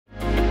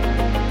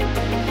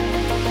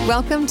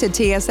Welcome to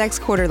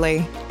TSX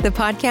Quarterly, the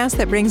podcast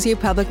that brings you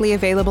publicly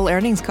available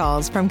earnings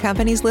calls from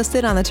companies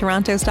listed on the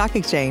Toronto Stock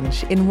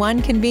Exchange in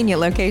one convenient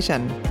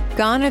location.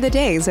 Gone are the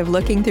days of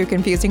looking through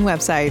confusing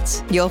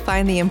websites. You'll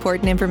find the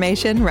important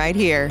information right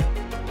here.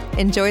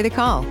 Enjoy the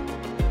call.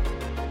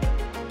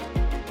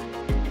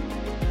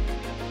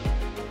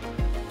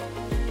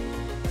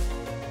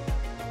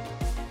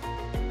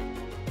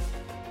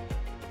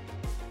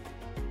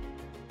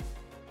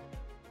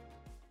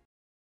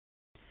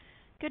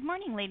 Good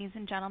morning, ladies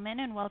and gentlemen,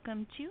 and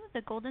welcome to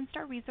the Golden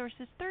Star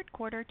Resources third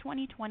quarter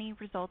 2020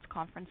 results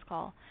conference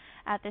call.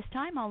 At this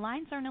time, all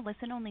lines are in a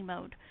listen-only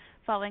mode.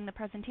 Following the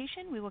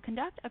presentation, we will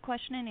conduct a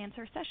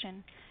question-and-answer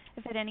session.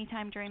 If at any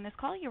time during this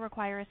call you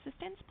require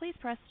assistance, please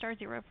press star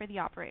zero for the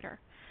operator.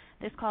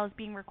 This call is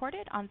being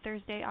recorded on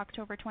Thursday,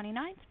 October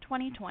 29th,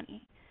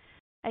 2020.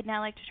 I'd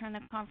now like to turn the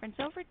conference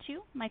over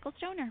to Michael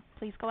Stoner.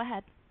 Please go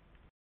ahead.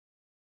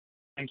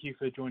 Thank you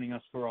for joining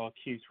us for our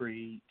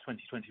Q3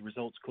 2020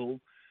 results call.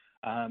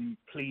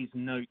 Please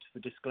note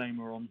the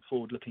disclaimer on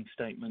forward-looking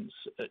statements,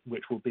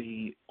 which will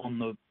be on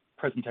the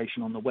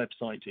presentation on the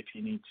website if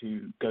you need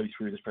to go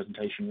through this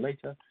presentation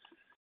later.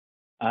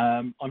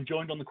 I'm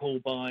joined on the call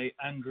by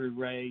Andrew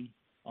Ray,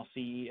 our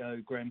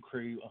CEO, Graham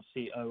Crew, our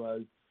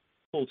COO,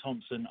 Paul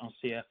Thompson, our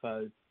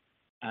CFO,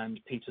 and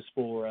Peter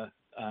Sporer,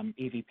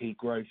 EVP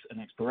Growth and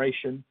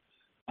Exploration.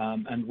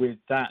 And with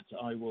that,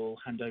 I will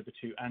hand over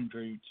to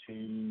Andrew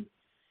to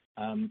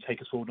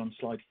take us forward on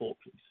slide 4,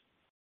 please.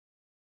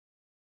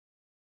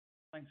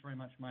 Thanks very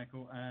much,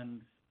 Michael,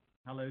 and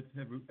hello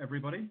to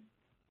everybody.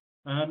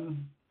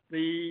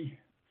 The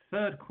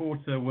third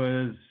quarter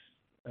was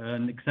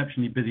an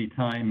exceptionally busy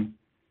time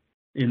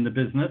in the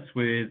business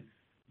with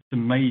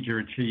some major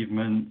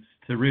achievements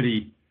to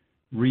really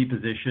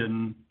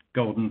reposition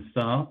Golden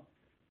Star.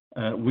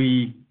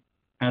 We,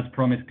 as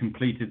promised,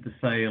 completed the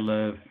sale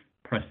of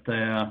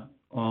Prestea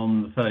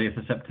on the 30th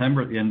of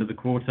September at the end of the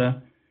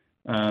quarter.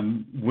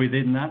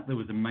 Within that, there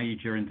was a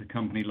major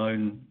intercompany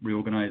loan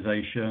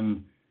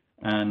reorganization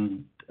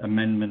and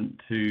amendment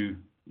to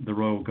the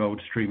Royal Gold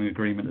streaming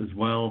agreement as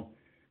well.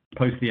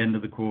 Post the end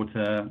of the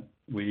quarter,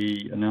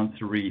 we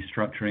announced a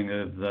restructuring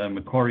of the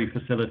Macquarie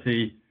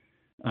facility,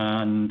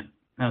 and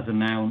as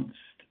announced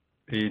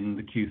in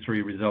the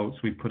Q3 results,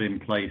 we put in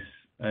place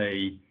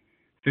a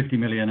 50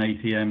 million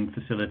ATM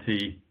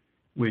facility,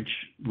 which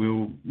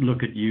we'll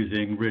look at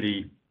using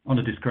really on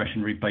a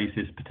discretionary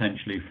basis,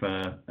 potentially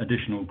for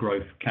additional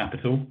growth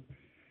capital.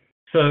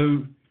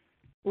 So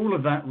all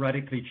of that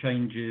radically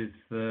changes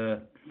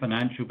the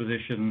financial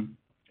position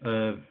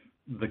of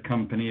the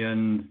company,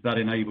 and that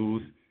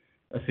enables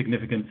a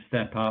significant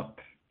step up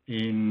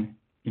in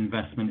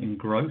investment in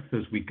growth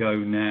as we go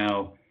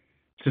now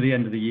to the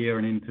end of the year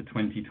and into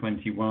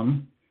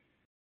 2021.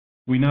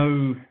 We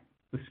know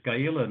the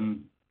scale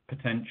and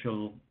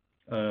potential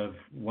of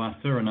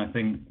Wassa, and I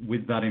think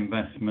with that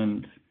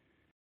investment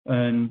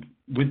and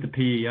with the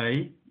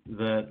PEA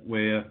that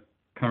we're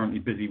currently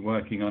busy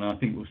working on, I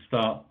think we'll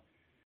start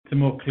to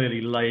more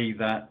clearly lay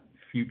that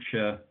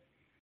future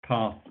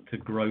path to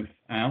growth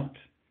out.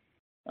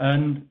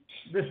 And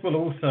this will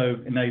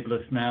also enable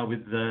us now,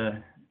 with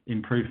the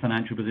improved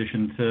financial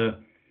position, to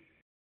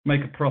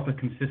make a proper,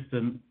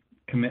 consistent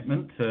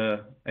commitment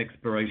to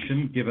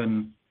exploration,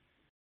 given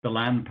the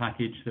land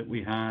package that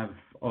we have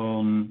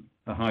on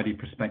a highly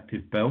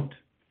prospective belt.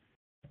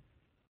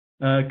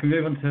 Can we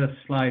move on to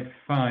slide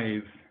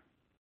 5,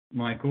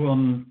 Michael?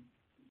 On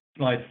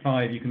slide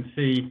 5, you can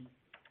see,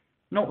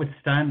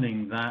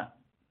 notwithstanding that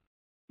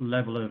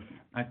level of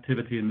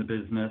activity in the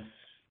business,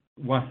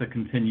 Wassa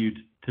continued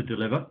to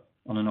deliver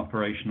on an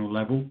operational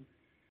level.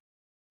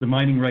 The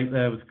mining rate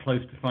there was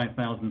close to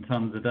 5,000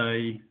 tonnes a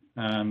day,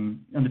 and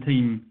the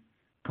team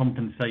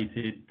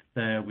compensated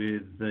there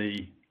with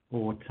the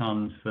ore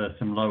tonnes for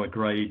some lower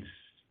grades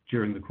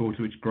during the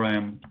quarter, which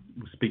Graham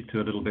will speak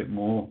to a little bit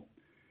more.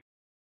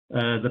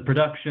 The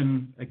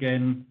production,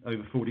 again,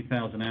 over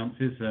 40,000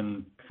 ounces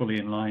and fully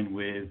in line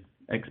with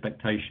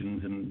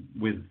expectations and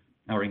with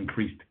our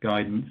increased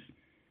guidance.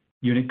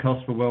 Unit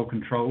costs were well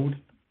controlled,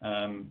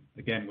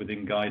 again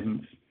within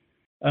guidance,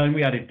 and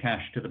we added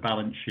cash to the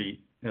balance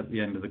sheet at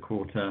the end of the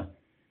quarter,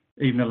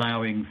 even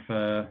allowing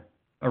for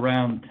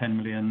around 10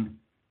 million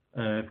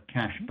of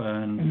cash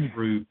burn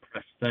through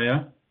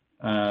Prestea,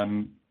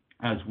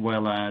 as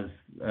well as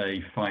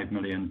a 5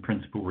 million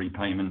principal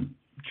repayment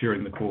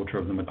during the quarter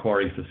of the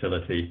Macquarie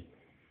facility.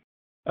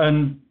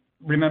 And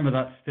remember,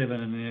 that's still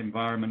in an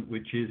environment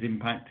which is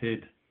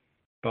impacted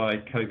by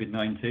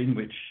COVID-19,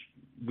 which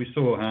we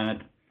saw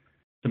had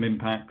some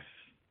impacts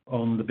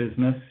on the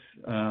business,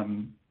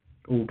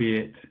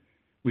 albeit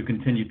we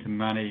continue to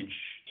manage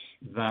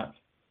that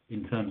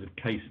in terms of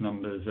case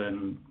numbers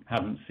and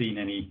haven't seen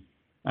any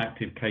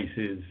active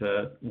cases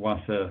at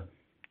Wassa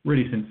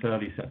really since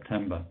early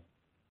September.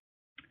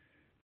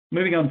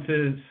 Moving on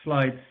to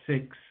slide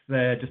 6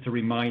 there, just a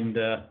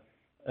reminder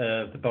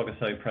of the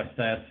Bogoso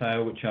Prestea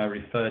sale, which I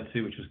referred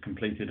to, which was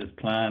completed as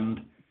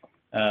planned.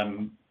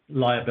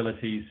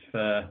 Liabilities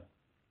for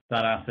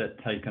that asset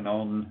taken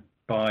on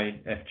by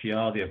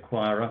FGR, the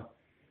acquirer.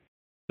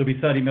 There'll be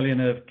 30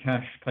 million of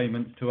cash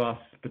payments to us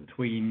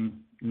between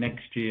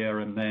next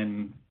year and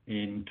then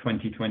in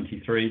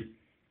 2023.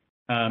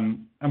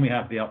 And we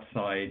have the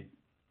upside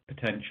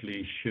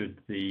potentially should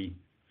the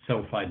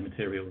sulfide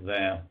material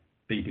there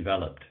be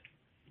developed.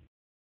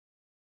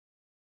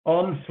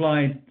 On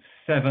slide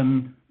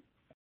 7,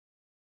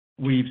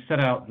 we've set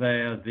out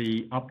there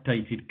the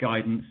updated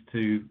guidance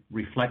to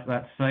reflect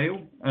that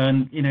sale.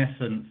 And in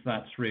essence,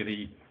 that's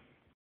really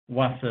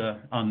Wassa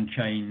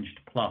unchanged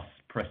plus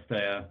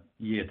Prestair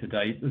year to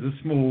date. There's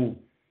a small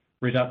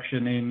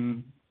reduction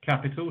in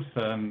capital,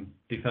 some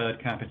deferred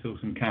capital,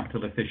 some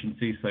capital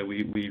efficiency. So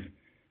we've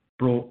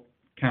brought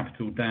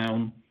capital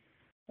down.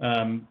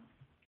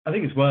 I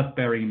think it's worth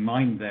bearing in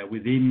mind there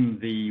within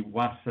the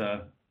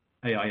Wassa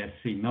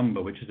AISC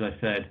number, which, as I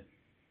said,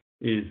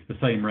 is the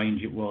same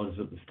range it was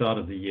at the start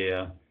of the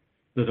year.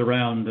 There's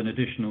around an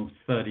additional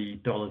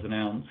 $30 an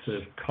ounce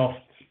of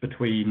costs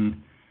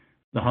between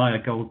the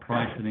higher gold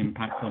price and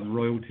impact on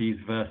royalties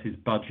versus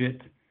budget,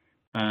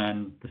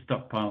 and the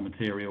stockpile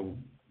material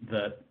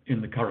that in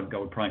the current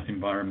gold price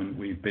environment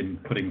we've been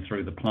putting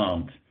through the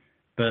plant.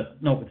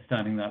 But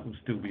notwithstanding that, will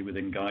still be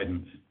within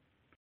guidance.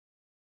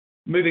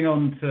 Moving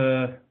on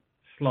to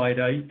slide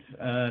 8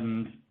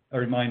 and a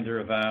reminder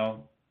of our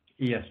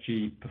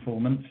ESG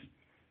performance.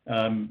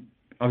 I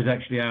was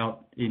actually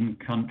out in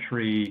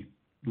country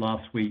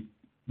last week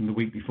and the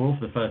week before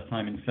for the first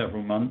time in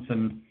several months,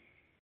 and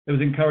it was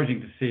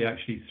encouraging to see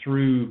actually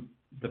through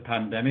the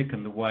pandemic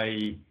and the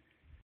way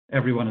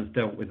everyone has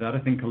dealt with that. I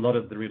think a lot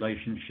of the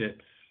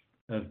relationships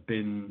have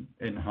been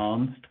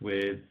enhanced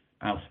with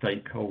our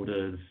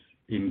stakeholders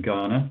in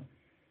Ghana.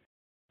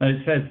 And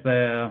it says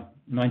there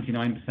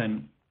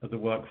 99% of the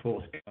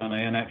workforce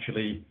Ghanaian,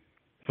 actually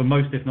for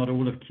most, if not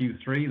all of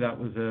Q3, that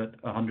was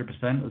at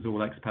 100%, as all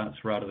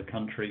expats were out of the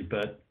country.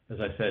 But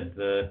as I said,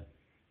 the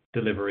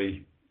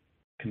delivery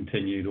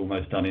continued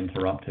almost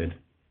uninterrupted.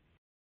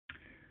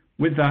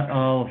 With that,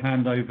 I'll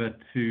hand over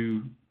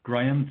to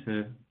Graham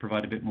to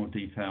provide a bit more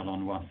detail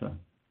on Wassa.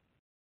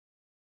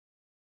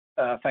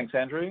 Thanks,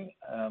 Andrew.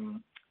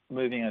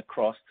 Moving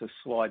across to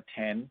slide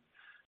 10.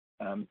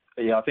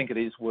 I think it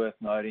is worth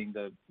noting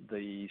that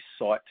the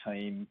site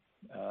team,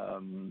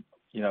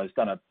 has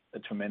done a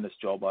tremendous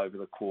job over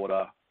the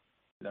quarter,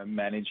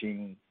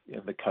 managing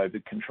the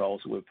COVID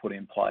controls that we've put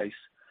in place.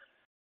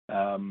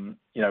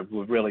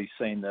 We've really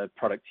seen the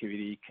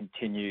productivity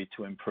continue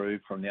to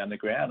improve from the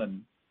underground,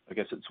 and I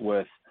guess it's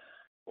worth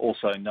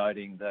also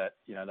noting that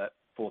that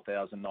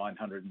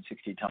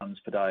 4,960 tonnes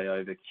per day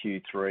over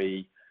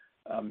Q3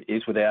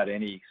 is without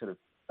any sort of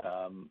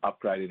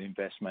upgraded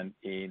investment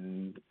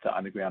in the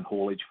underground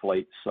haulage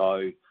fleet.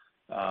 So,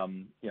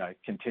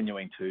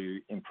 continuing to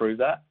improve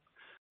that.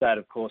 That,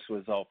 of course,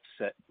 was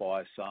offset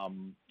by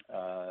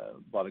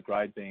by the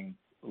grade being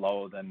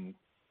lower than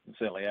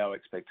certainly our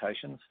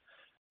expectations.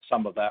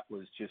 Some of that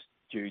was just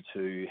due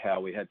to how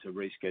we had to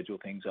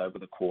reschedule things over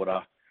the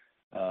quarter.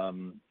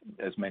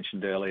 As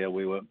mentioned earlier,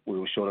 we were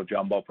short of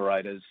jumbo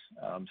operators,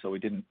 so we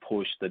didn't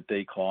push the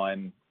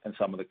decline and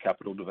some of the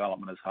capital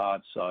development as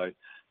hard. So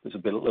there's a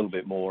little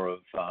bit more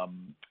of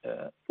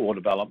ore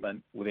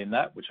development within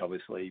that, which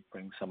obviously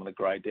brings some of the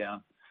grade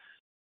down.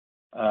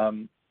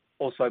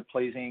 Also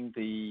pleasing,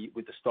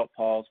 with the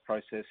stockpiles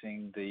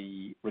processing,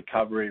 the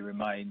recovery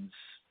remains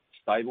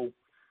stable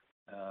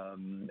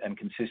and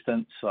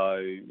consistent. So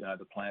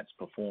the plant's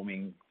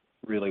performing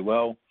really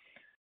well.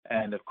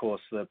 And of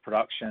course, the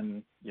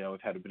production,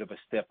 we've had a bit of a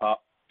step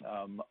up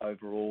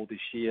overall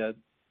this year,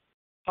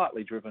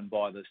 partly driven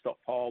by the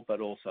stockpile, but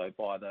also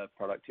by the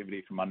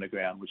productivity from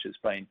underground, which has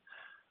been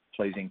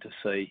pleasing to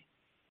see.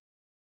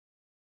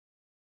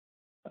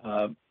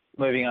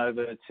 Moving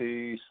over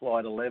to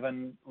slide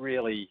 11,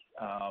 really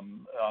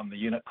on the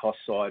unit cost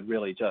side,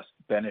 really just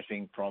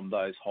benefiting from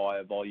those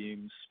higher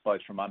volumes,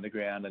 both from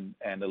underground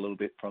and a little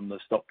bit from the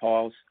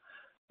stockpiles.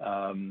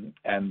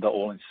 And the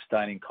all-in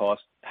sustaining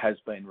cost has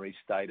been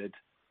restated,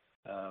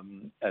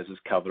 as is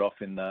covered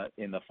off in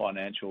the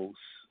financials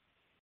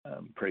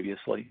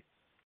previously.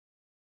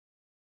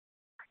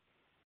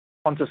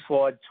 On to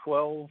slide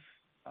 12,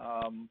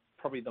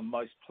 probably the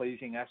most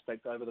pleasing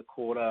aspect over the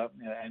quarter.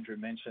 Andrew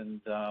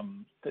mentioned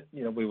that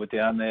we were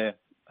down there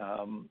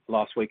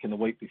last week and the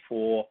week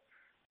before.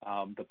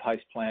 The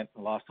paste plant,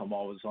 the last time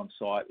I was on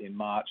site in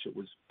March, it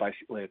was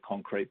basically a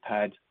concrete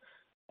pad.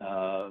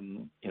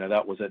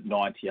 That was at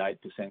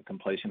 98%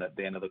 completion at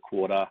the end of the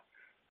quarter.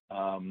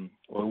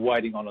 We're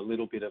waiting on a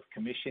little bit of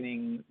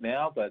commissioning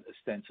now, but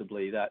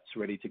ostensibly that's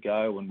ready to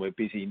go, and we're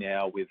busy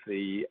now with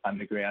the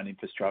underground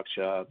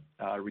infrastructure,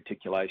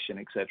 reticulation,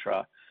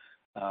 etc.,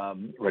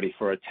 ready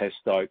for a test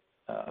stope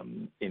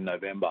in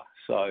November.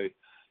 So,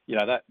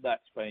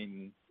 that's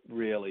been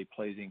really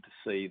pleasing to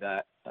see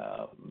that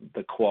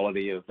the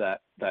quality of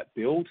that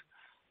build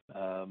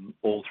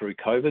all through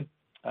COVID.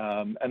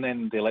 And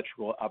then the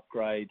electrical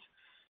upgrade,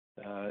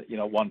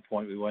 at one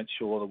point we weren't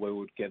sure that we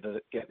would get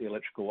the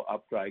electrical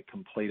upgrade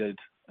completed.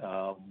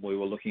 We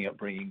were looking at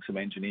bringing some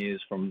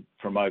engineers from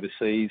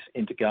overseas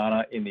into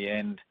Ghana. In the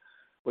end,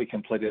 we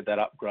completed that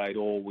upgrade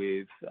all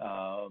with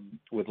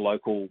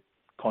local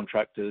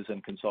contractors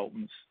and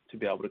consultants to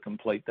be able to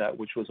complete that,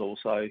 which was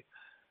also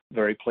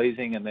very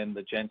pleasing. And then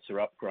the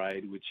Genser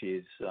upgrade, which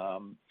is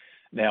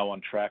now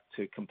on track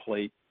to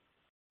complete,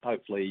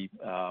 hopefully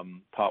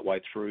partway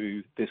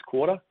through this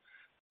quarter,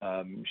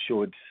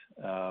 should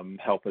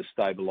help us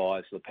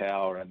stabilise the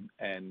power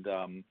and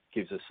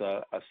gives us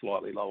a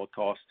slightly lower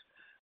cost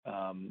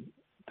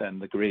than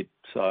the grid.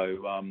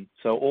 So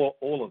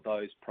all of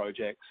those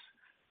projects,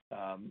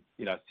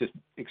 it's just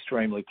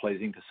extremely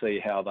pleasing to see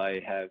how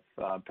they have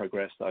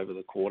progressed over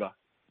the quarter.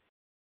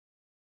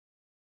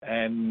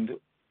 And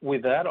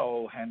with that,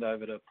 I'll hand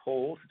over to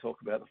Paul to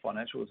talk about the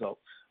financial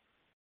results.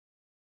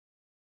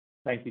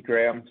 Thank you,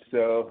 Graham.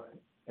 So,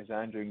 as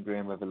Andrew and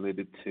Graham have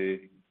alluded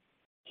to,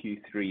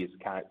 Q3 is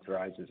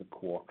characterised as a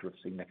quarter of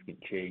significant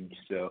change.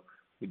 So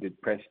we did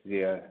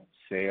Prestea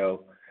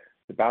sale,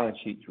 the balance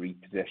sheet's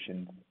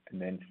repositioned,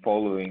 and then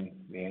following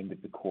the end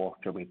of the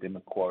quarter, with the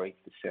Macquarie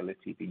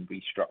facility being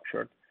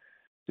restructured.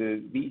 So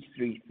these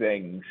three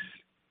things,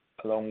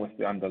 along with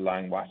the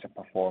underlying WASA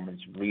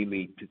performance,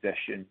 really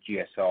position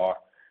GSR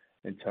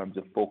in terms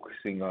of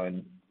focusing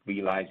on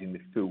realising the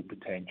full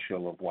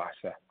potential of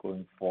WASA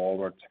going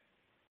forward.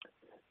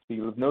 So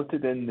you'll have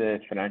noted in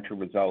the financial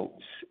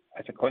results,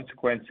 as a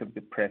consequence of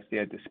the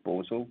Prestea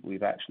disposal,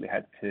 we've actually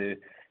had to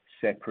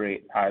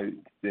separate out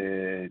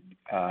the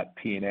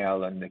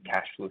P&L and the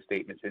cash flow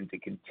statements into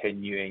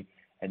continuing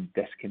and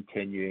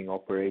discontinuing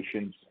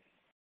operations.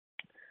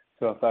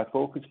 So if I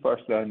focus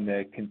first on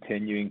the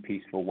continuing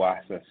piece for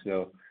WASA,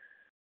 so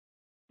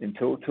in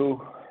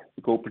total,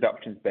 the gold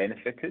production's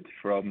benefited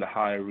from the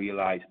higher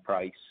realised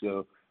price.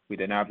 So we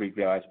had an average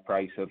realised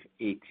price of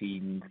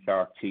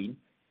 $1,813.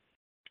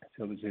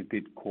 So it was a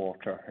good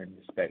quarter in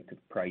respect of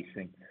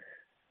pricing.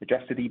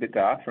 Adjusted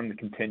EBITDA from the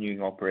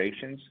continuing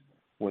operations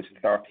was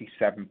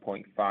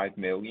 $37.5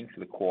 million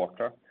for the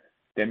quarter,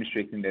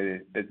 demonstrating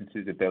the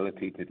business's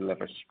ability to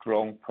deliver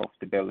strong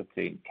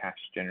profitability and cash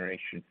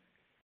generation.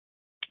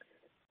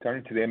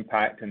 Turning to the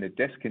impact on the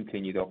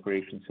discontinued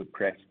operations of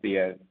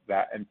Prestea,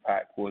 that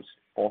impact was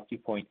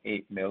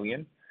 $40.8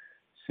 million.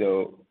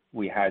 So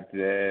we had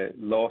the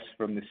loss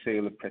from the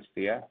sale of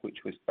Prestea,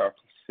 which was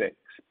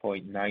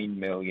 $36.9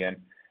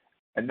 million.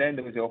 And then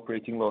there was the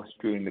operating loss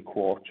during the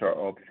quarter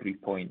of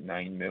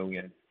 $3.9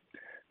 million.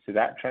 So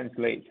that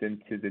translates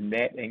into the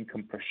net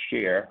income per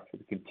share for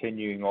the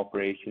continuing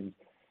operations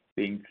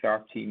being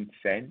 13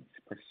 cents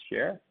per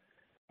share.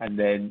 And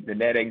then the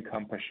net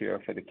income per share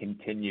for the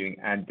continuing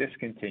and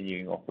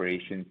discontinuing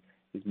operations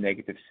is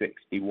negative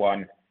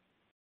 61.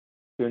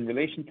 So in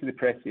relation to the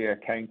Prestea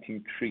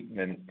accounting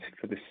treatment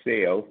for the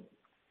sale,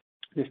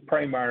 this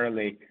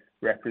primarily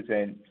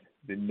represents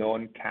the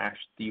non-cash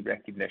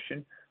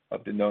derecognition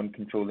of the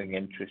non-controlling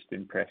interest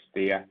in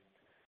Prestea.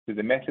 So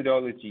the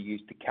methodology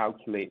used to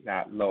calculate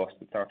that loss,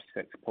 the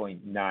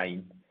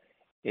 36.9,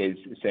 is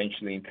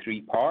essentially in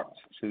three parts.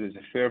 So there's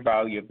a fair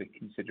value of the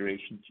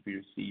consideration to be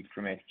received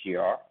from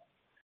FGR.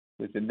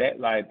 There's the net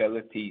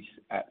liabilities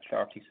at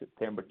 30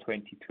 September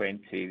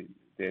 2020,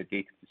 the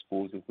date of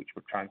disposal, which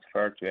were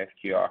transferred to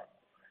FGR.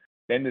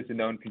 Then there's the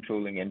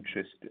non-controlling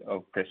interest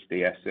of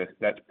Prestea. So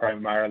that's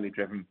primarily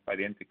driven by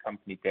the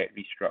intercompany debt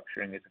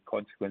restructuring as a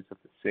consequence of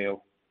the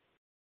sale.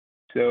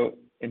 So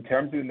in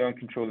terms of the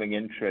non-controlling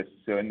interest,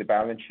 so in the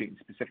balance sheet, and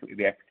specifically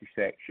the equity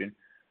section,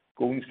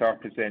 Golden Star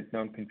presents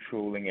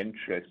non-controlling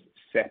interest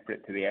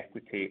separate to the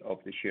equity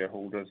of the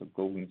shareholders of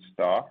Golden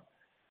Star,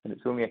 and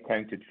it's only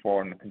accounted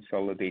for on a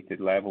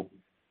consolidated level.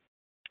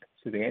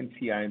 So the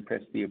NCI in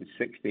Prestea was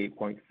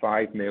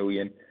 $68.5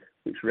 million,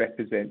 which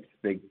represents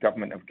the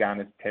Government of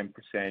Ghana's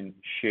 10%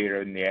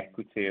 share in the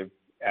equity of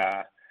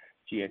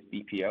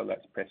GSBPL,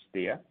 that's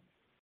Prestea.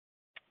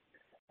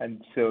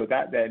 And so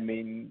that then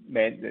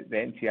meant that the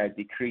NCI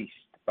decreased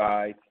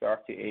by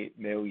 $38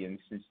 million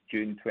since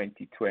June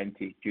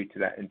 2020 due to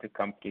that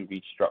intercompany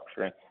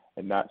restructuring,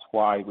 and that's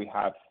why we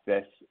have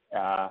this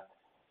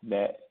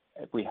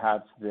we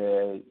have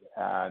the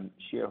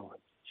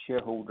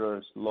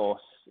shareholders'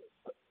 loss,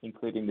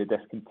 including the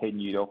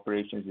discontinued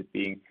operations, as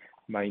being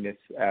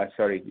negative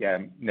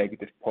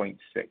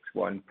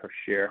 0.61 per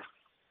share.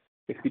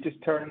 If we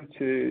just turn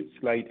to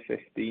slide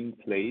 15,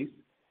 please.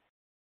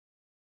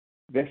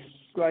 This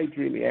slide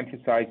really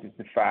emphasizes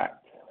the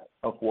fact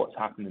of what's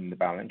happened in the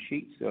balance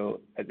sheet. So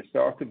at the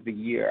start of the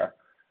year,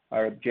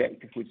 our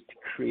objective was to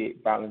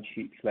create balance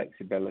sheet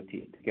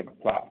flexibility to give a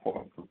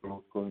platform for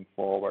growth going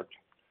forward.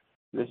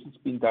 This has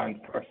been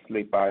done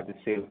firstly by the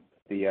sale of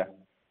Prestea.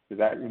 So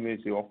that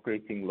removes the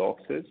operating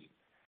losses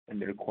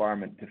and the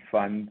requirement to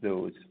fund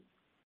those.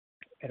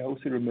 It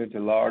also removes a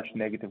large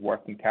negative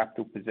working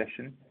capital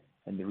position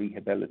and the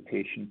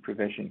rehabilitation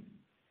provision.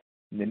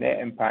 And the net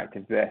impact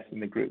of this in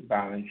the group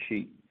balance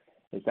sheet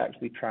is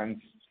actually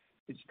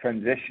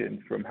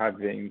transitioned from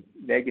having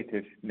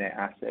negative net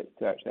assets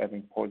to actually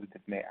having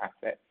positive net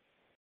assets.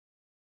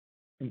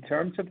 In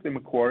terms of the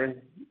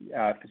Macquarie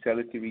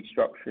facility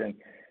restructuring,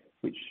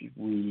 which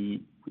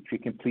we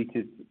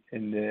completed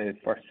in the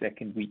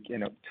second week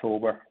in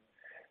October,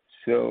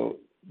 so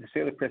the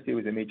sale of Prestea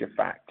was a major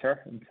factor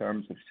in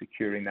terms of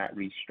securing that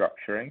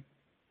restructuring.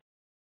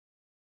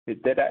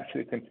 It did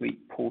actually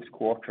complete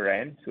post-quarter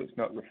end, so it's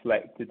not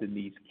reflected in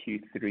these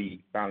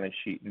Q3 balance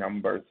sheet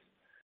numbers.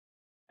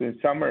 So in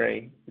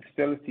summary, the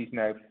facility is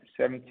now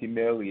 70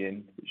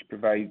 million, which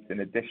provides an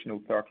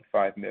additional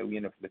 35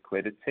 million of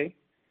liquidity.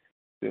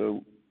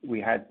 So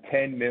we had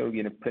 10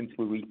 million of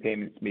principal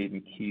repayments made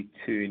in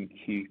Q2 and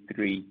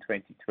Q3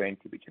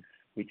 2020,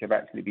 which have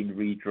actually been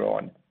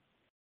redrawn.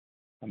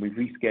 And we've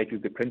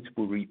rescheduled the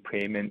principal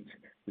repayment,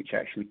 which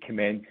actually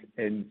commenced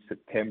in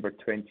September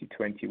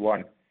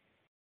 2021.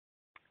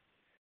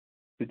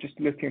 So just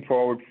looking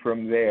forward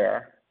from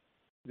there,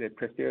 the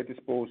Prestera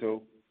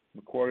disposal,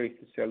 Macquarie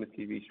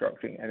facility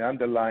restructuring, and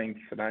underlying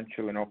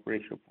financial and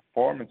operational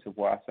performance of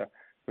Wassa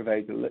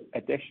provides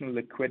additional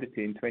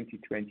liquidity in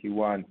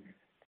 2021 to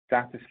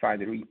satisfy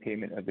the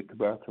repayment of the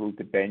convertible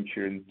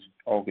debenture in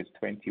August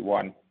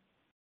 21.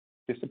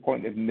 Just a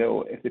point of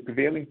note, if the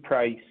prevailing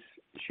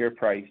share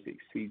price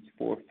exceeds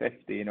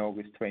 450 in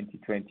August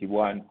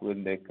 2021,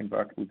 when the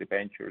convertible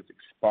debentures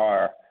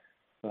expire,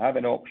 we'll have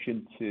an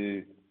option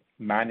to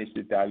manage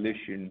the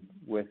dilution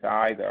with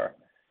either,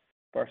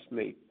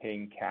 firstly,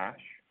 paying cash,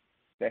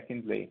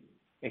 secondly,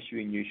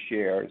 issuing new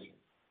shares,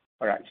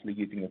 or actually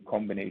using a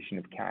combination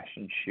of cash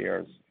and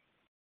shares.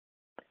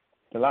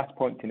 The last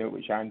point to note,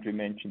 which Andrew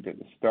mentioned at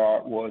the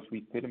start, was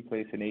we put in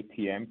place an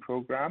ATM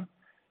program.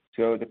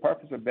 So the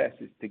purpose of this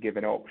is to give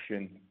an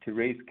option to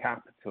raise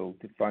capital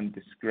to fund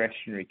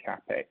discretionary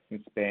capex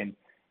and spend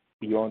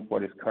beyond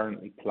what is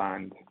currently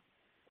planned.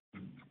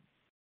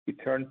 We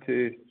turn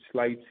to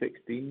slide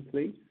 16,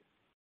 please.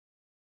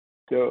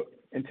 So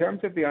in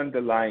terms of the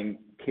underlying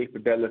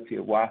capability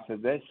of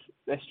Wassa,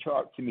 this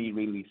chart to me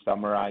really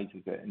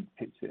summarizes it and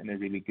puts it in a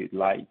really good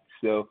light.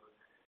 So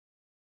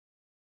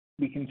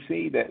we can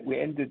see that we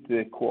ended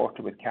the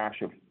quarter with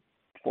cash of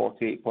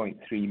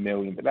 48.3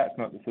 million, but that's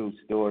not the full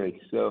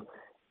story. So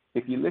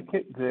if you look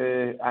at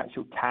the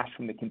actual cash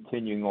from the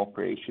continuing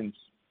operations,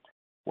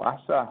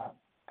 Wassa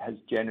has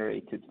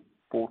generated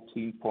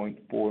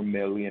 14.4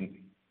 million.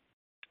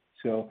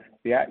 So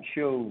that's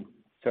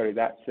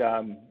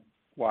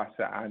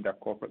Wassa and our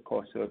corporate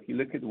costs. So if you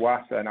look at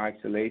Wassa in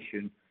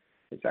isolation,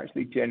 it's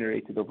actually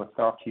generated over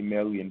 30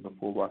 million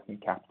before working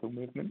capital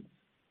movements.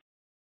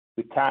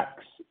 The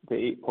tax, the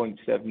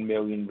 8.7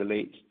 million,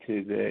 relates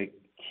to the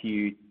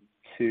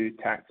Q2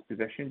 tax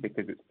position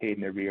because it's paid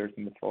in arrears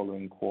in the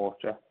following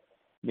quarter.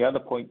 The other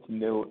point to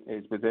note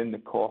is within the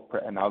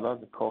corporate and other,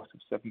 the cost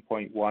of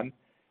 7.1,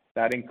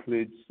 that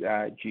includes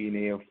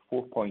G&A of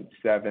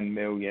 4.7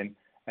 million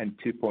and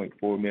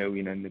 2.4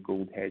 million in the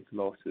gold hedge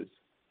losses.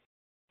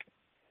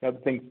 The other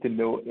things to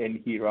note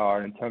in here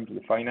are, in terms of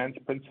the finance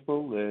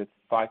principal, the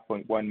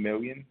 5.1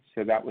 million.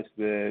 So that was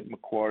the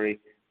Macquarie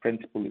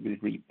principal that was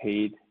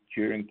repaid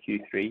during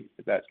Q3,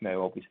 but that's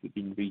now obviously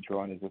been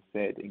redrawn, as I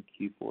said, in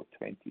Q4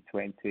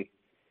 2020.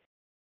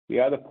 The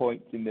other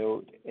point to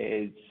note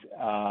is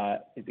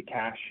the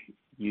cash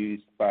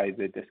used by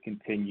the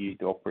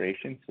discontinued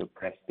operations, so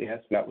Prestera.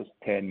 So that was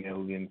 10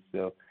 million.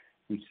 So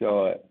we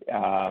saw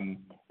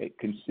it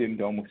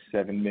consumed almost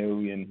 $7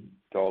 million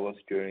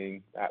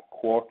during that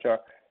quarter,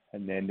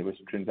 and then there was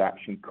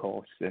transaction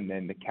costs, and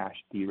then the cash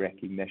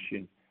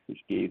derecognition, which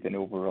gave an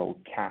overall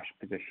cash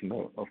position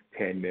of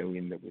 10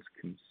 million that was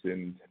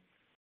consumed.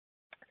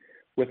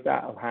 With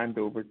that, I'll hand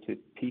over to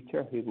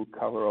Peter, who will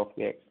cover off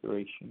the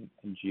exploration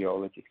and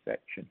geology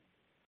section.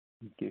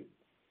 Thank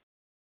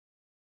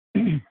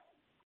you.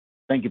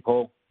 Thank you,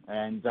 Paul.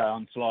 And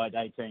on slide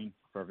 18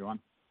 for everyone,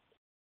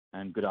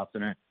 and good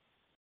afternoon.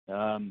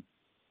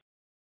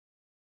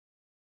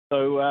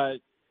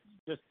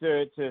 Just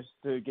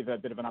to give a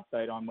bit of an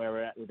update on where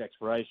we're at with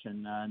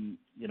exploration, and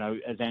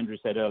as Andrew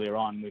said earlier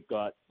on, we've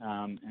got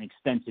an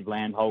extensive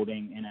land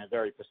holding in a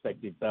very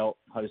prospective belt,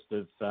 host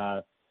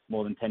of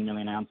more than 10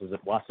 million ounces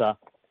at Wassa.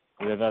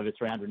 We have over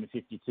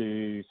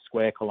 352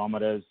 square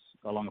kilometres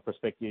along a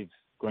prospective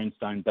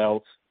greenstone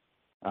belt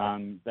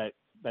that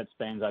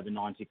spans over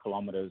 90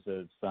 kilometres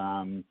of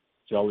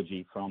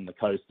geology from the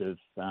coast of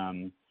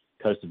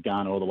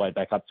Ghana all the way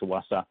back up to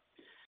Wassa.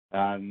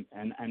 And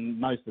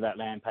most of that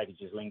land package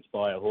is linked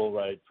by a haul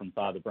road from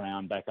Father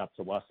Brown back up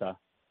to Wassa,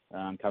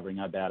 covering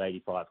about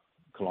 85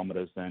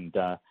 kilometres and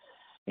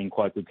in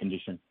quite good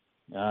condition.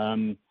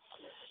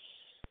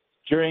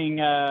 During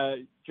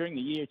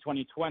the year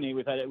 2020,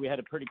 we had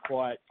a pretty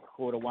quiet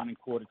quarter one and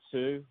quarter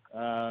two,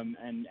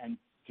 and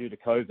due to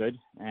COVID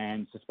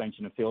and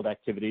suspension of field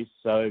activities.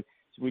 So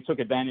we took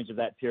advantage of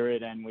that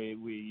period, and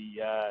we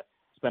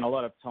spent a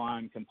lot of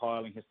time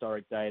compiling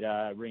historic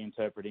data,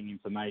 reinterpreting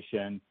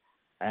information,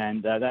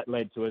 and that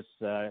led to us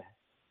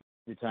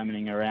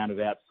determining around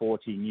about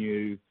 40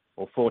 new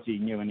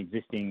and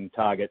existing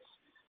targets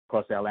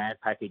across our land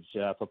package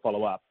for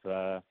follow-up.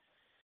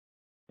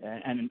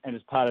 And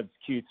as part of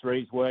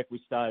Q3's work, we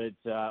started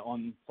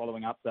on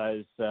following up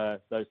those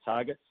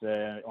targets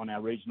on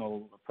our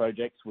regional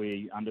projects.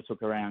 We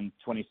undertook around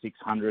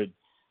 2,600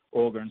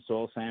 auger and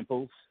soil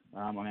samples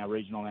on our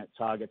regional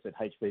targets at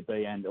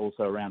HBB and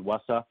also around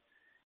Wassa.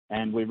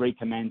 And we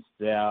recommenced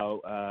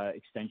our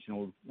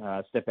extensional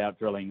step-out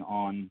drilling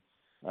on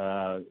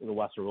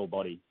Wassa ore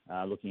body,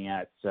 looking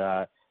at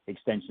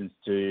extensions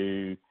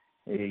to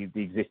the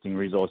existing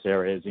resource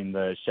areas in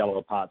the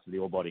shallower parts of the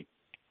ore body.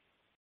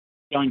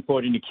 Going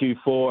forward into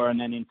Q4 and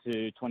then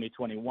into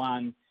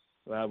 2021,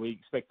 we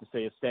expect to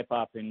see a step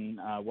up in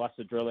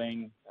Wassa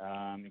drilling,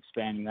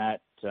 expanding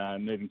that,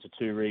 moving to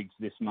 2 rigs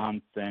this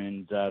month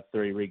and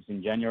 3 rigs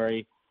in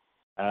January.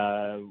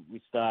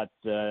 We start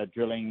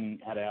drilling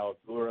at our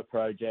Gura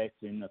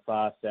project in the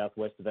far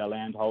southwest of our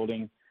land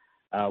holding,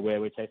 where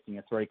we're testing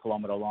a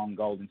 3-kilometre long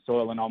gold in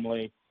soil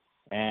anomaly,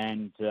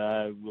 and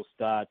we'll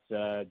start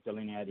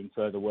delineating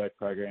further work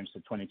programs for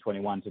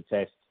 2021 to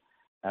test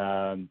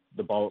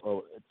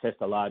test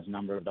a large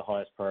number of the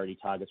highest priority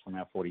targets from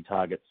our 40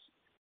 targets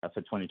for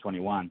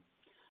 2021.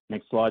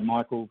 Next slide,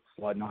 Michael,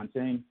 slide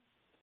 19.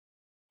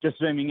 Just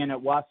zooming in at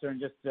Wassa and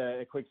just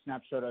a quick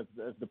snapshot of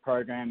the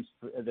programs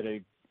that are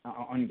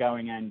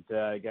ongoing and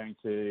going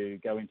to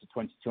go into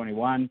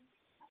 2021.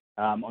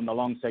 On the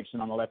long section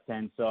on the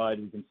left-hand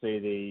side, we can see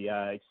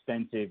the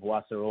extensive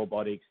Wassa ore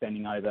body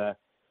extending over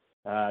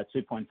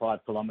 2.5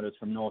 kilometres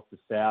from north to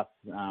south,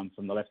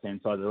 from the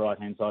left-hand side to the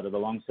right-hand side of the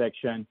long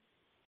section.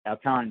 Our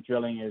current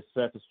drilling is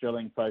surface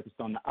drilling focused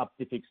on the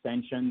up-dip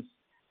extensions.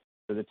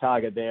 So the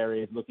target there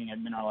is looking at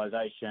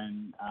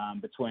mineralisation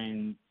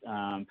between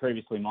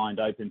previously mined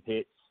open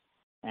pits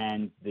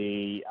and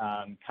the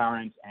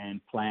current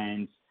and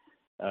planned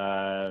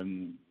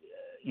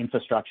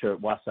infrastructure at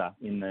Wassa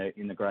in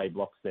the grey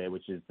blocks there,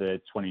 which is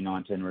the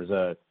 2019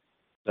 reserve.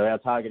 So our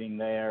targeting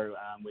there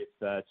with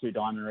 2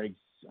 diamond rigs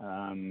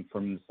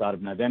from the start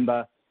of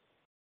November,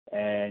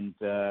 and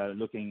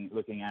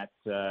looking at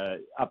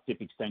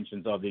up-dip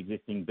extensions of the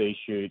existing B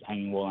shoot,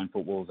 hanging wall and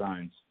footwall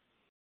zones.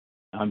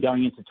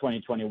 Going into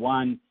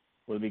 2021,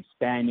 we'll be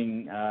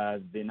expanding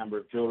the number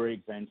of drill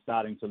rigs and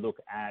starting to look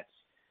at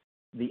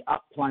the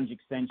up plunge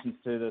extensions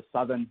to the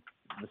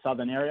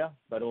southern area,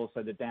 but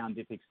also the down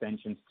dip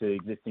extensions to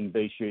existing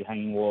B shoot,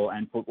 hanging wall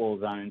and footwall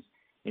zones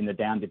in the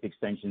down dip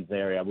extensions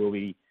area. We'll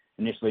be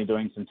initially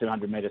doing some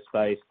 200-metre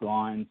spaced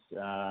lines,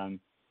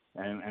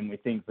 and we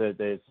think that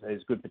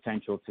there's good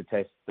potential to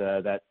test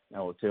that,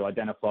 or to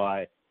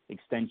identify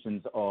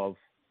extensions of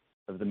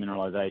the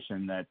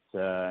mineralisation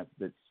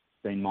that's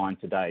been mined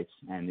to date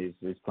and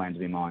is planned to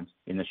be mined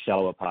in the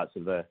shallower parts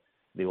of the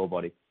ore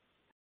body.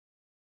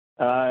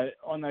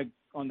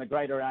 On the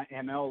greater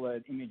ML,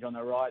 the image on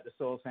the right, the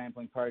soil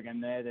sampling program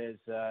there's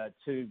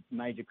 2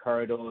 major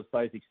corridors,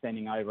 both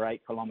extending over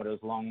 8 kilometres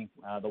long.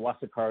 The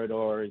Wassa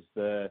corridor is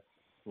the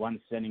one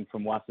extending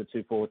from Wassa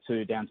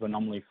 242 down to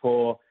Anomaly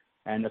 4,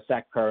 and the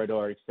SAC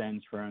corridor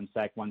extends from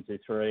SAC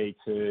 123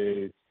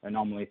 to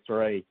Anomaly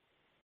 3.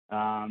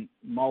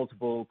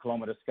 Multiple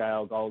kilometre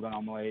scale gold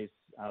anomalies,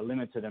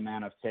 limited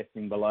amount of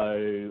testing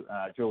below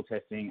drill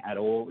testing at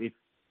all,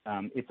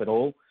 if at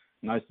all.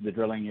 Most of the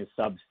drilling is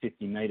sub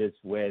 50 metres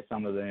where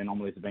some of the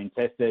anomalies have been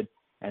tested,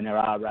 and there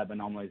are RAB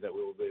anomalies that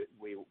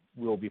we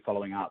will be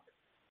following up.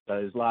 So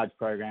there's large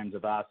programs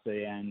of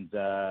RC and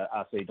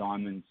RC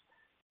diamonds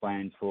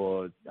planned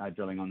for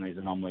drilling on these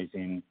anomalies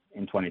in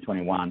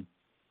 2021.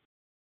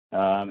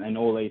 And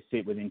all these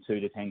sit within 2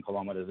 to 10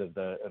 kilometres of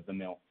the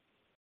mill.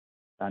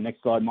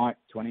 Next slide, Mike,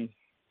 20.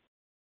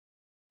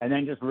 And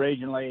then just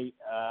regionally,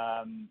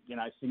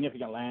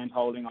 significant land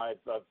holding. I've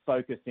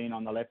focused in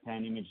on the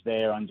left-hand image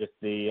there on just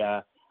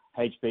the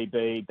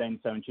HBB,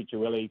 Benso and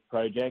Chichuili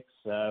projects,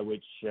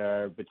 which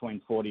are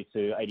between 40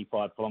 to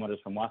 85 kilometres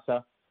from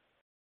Wassa,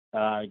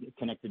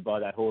 connected by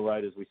that haul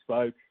road as we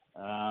spoke.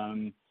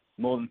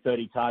 More than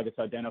 30 targets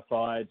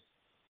identified.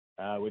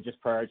 We're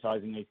just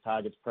prioritising these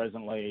targets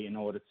presently in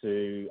order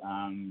to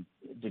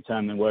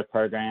determine work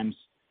programs.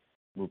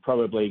 We'll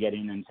probably get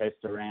in and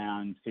test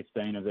around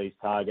 15 of these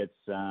targets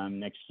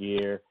next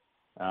year.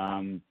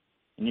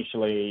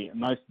 Initially,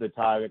 most of the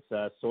targets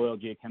are soil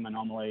geochem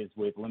anomalies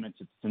with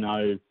limited to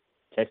no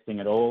testing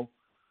at all.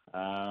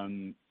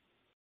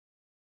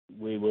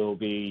 We will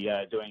be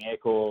doing air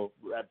core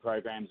RAB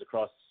programs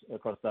across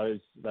those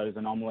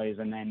anomalies,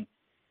 and then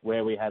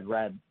where we have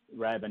RAB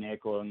and air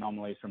core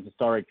anomalies from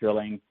historic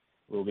drilling,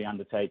 we'll be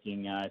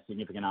undertaking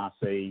significant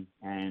RC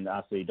and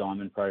RC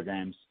diamond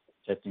programs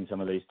testing some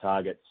of these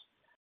targets.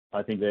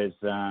 I think there's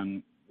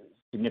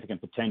significant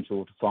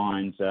potential to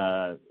find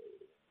a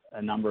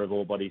number of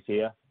ore bodies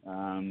here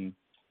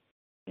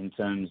in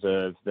terms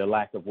of the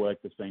lack of work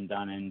that's been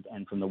done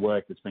and from the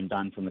work that's been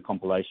done from the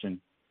compilation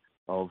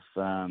of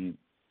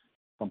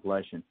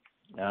compilation.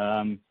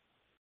 And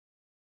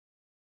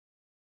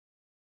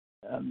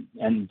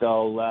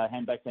I'll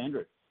hand back to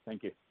Andrew.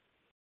 Thank you.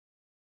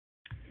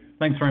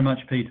 Thanks very much,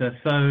 Peter.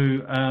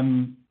 So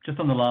just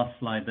on the last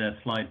slide there,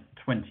 slide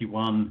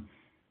 21,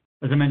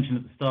 as I mentioned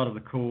at the start of the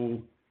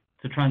call,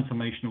 it's a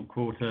transformational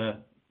quarter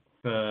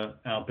for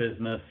our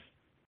business.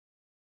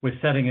 We're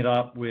setting it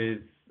up with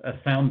a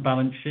sound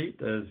balance sheet,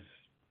 as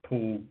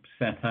Paul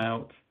set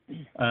out,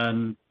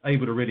 and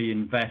able to really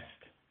invest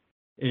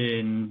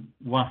in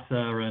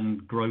Wassa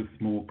and growth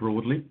more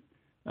broadly.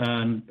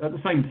 And at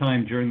the same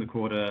time, during the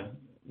quarter,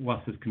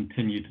 Wassa's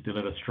continued to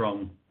deliver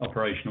strong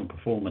operational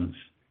performance.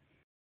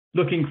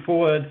 Looking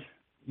forward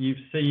you've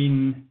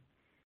seen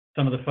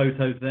some of the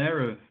photos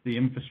there of the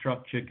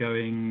infrastructure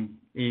going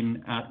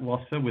in at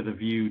Wassa with a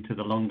view to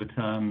the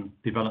longer-term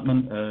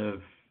development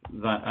of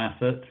that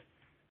asset,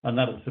 and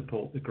that'll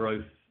support the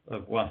growth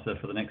of Wassa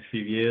for the next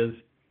few years.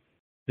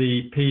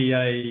 The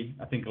PEA,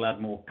 I think, will add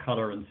more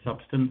color and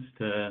substance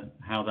to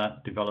how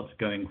that develops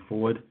going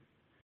forward.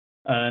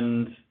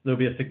 And there'll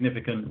be a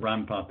significant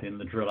ramp up in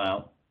the drill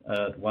out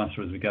at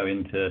Wassa as we go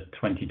into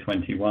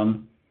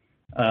 2021.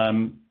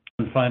 And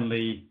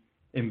finally,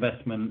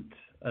 investment,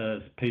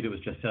 as Peter was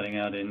just setting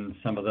out, in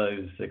some of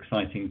those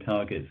exciting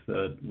targets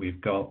that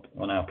we've got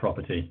on our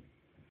property.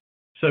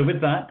 So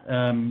with that,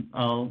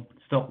 I'll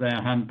stop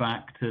there, hand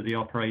back to the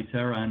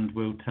operator, and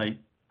we'll take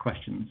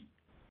questions.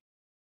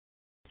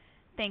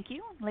 Thank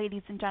you.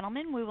 Ladies and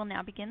gentlemen, we will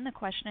now begin the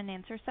question and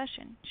answer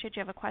session. Should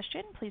you have a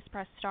question, please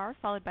press star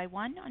followed by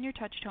 1 on your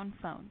touch-tone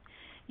phone.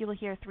 You will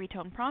hear a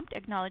 3-tone prompt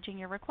acknowledging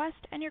your request,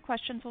 and your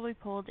questions will be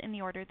polled in the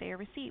order they are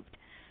received.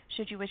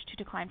 Should you wish to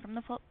decline from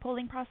the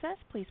polling process,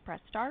 please press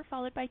star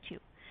followed by 2.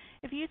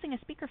 If you're using a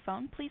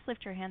speakerphone, please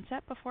lift your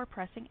handset before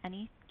pressing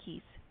any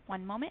keys.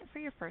 One moment for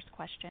your first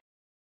question.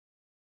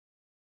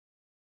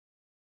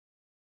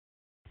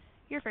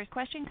 Your first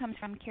question comes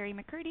from Carey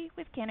MacRury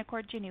with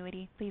Canaccord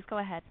Genuity. Please go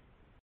ahead.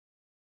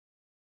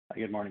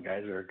 Good morning,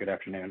 guys, or good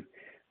afternoon.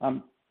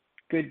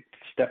 Good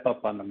step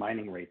up on the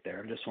mining rate there.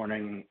 I'm just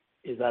wondering,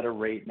 is that a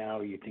rate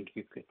now you think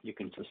you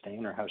can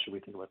sustain, or how should we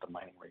think about the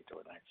mining rate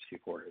over the next few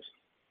quarters?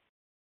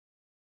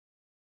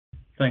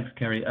 Thanks,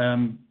 Kerry.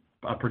 I'll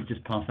probably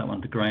just pass that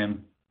one to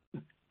Graham.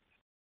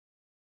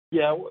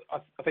 Yeah,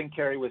 I think,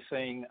 Kerry, we're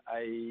seeing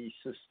a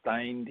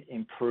sustained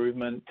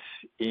improvement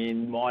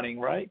in mining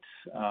rates.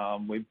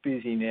 We're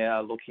busy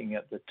now looking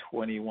at the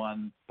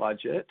 21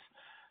 budget,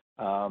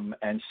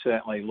 and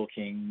certainly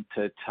looking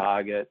to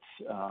target,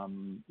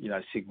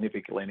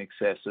 significantly in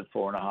excess of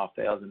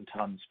 4,500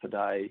 tonnes per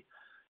day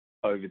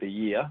over the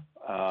year.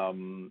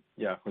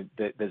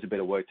 There's a bit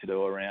of work to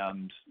do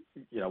around,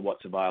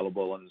 what's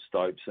available and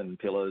stopes and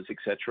pillars,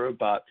 etc.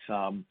 But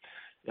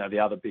the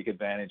other big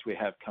advantage we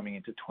have coming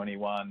into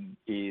 21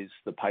 is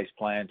the paste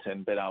plant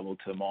and being able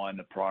to mine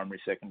the primary,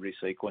 secondary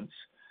sequence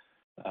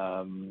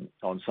on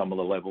some of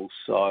the levels.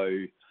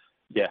 So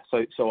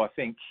I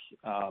think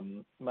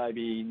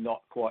maybe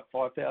not quite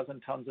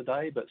 5,000 tonnes a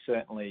day, but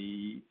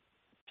certainly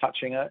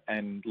touching it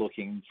and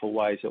looking for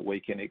ways that we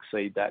can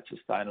exceed that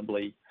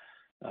sustainably,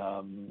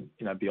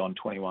 beyond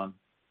 21.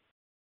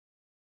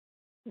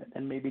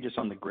 And maybe just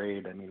on the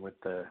grade, with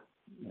the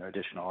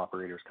additional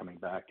operators coming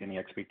back, any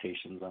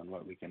expectations on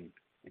what we can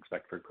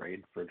expect for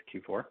grade for the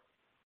Q4?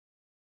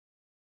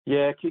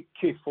 Yeah,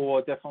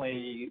 Q4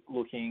 definitely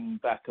looking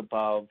back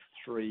above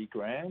 3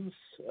 grams.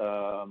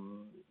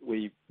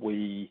 We're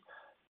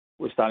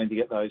starting to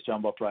get those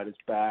jumbo operators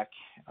back,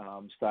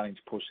 starting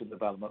to push the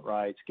development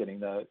rates, getting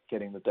the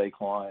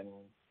decline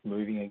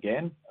moving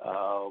again,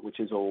 which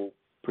is all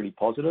pretty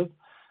positive.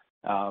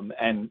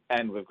 And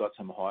we've got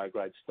some higher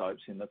grade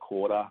stopes in the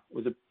quarter. It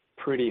was a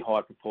pretty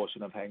high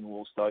proportion of hanging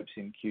wall stopes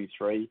in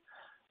Q3,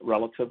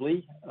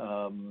 relatively.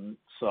 I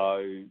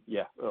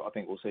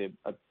think we'll see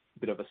a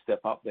bit of a step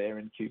up there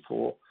in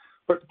Q4,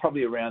 but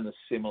probably around the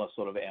similar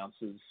sort of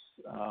ounces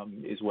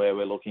is where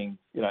we're looking,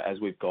 as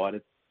we've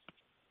guided.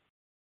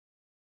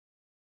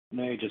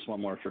 Maybe just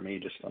one more for me,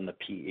 just on the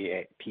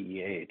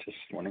PEA. Just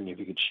wondering if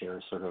you could share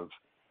sort of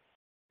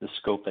the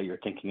scope that you're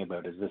thinking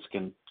about. Is this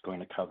going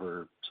to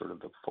cover sort of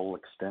the full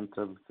extent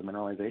of the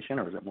mineralization,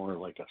 or is it more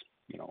like a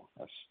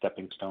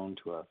stepping stone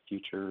to a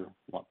future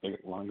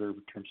longer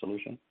term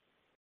solution?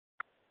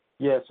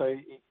 Yeah, so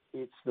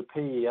it's the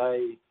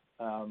PEA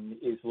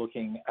is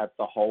looking at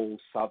the whole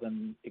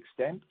southern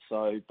extent.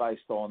 So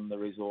based on the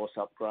resource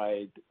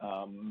upgrade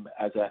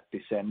as at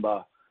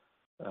December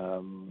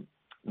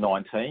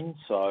 19.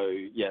 So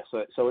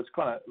it's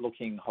kind of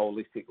looking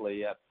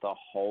holistically at the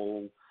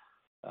whole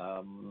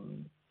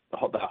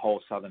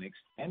southern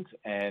extent,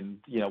 and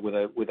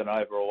with an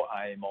overall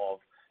aim of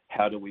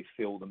how do we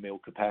fill the mill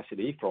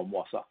capacity from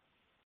Wassa.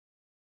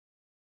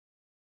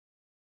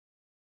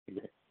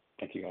 Great.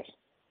 Thank you, guys.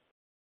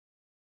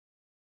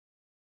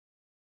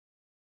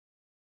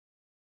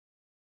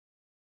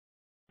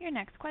 Your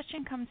next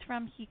question comes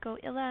from Heiko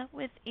Ihle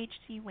with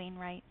H.C.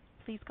 Wainwright.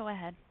 Please go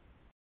ahead.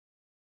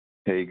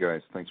 Hey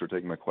guys, thanks for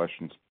taking my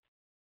questions.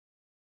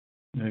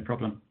 No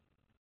problem.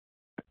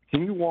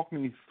 Can you walk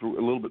me through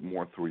a little bit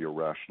more through your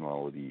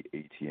rationale of the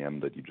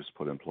ATM that you just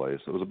put in place?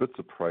 I was a bit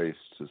surprised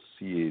to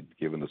see it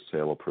given the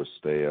sale of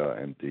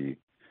Prestea and the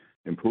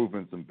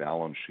improvements in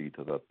balance sheet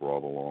that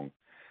brought along.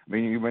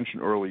 You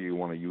mentioned earlier you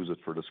want to use it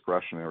for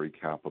discretionary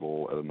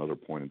capital. At another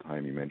point in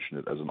time, you mentioned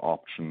it as an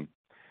option,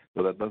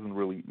 but that doesn't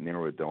really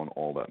narrow it down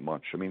all that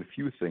much. A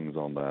few things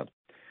on that.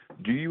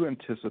 Do you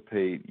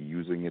anticipate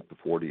using it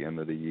before the end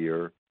of the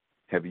year?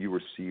 Have you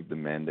received the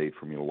mandate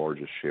from your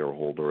largest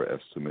shareholder as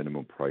to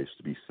minimum price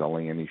to be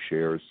selling any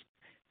shares?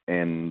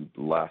 And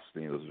last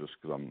thing, this is just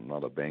because I'm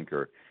not a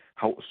banker,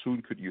 how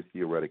soon could you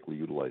theoretically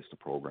utilize the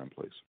program,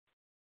 please?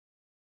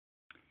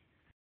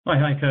 Hi,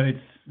 Heiko. It's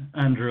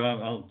Andrew.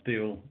 I'll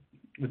deal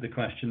with the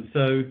question.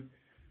 So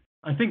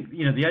I think, the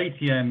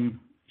ATM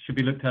should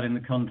be looked at in the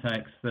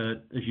context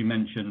that, as you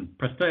mentioned,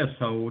 Prestea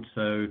sold,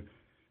 so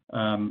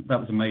that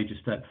was a major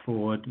step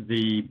forward.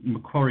 The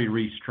Macquarie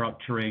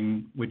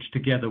restructuring, which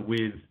together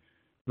with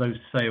those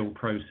sale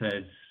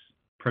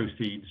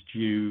proceeds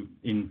due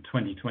in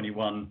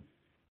 2021,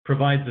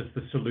 provides us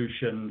the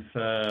solution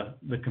for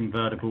the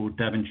convertible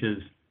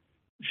debentures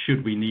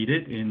should we need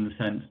it, in the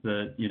sense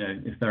that,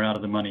 if they're out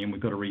of the money and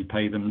we've got to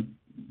repay them,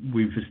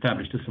 we've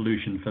established a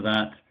solution for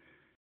that.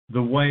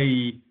 The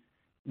way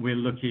we're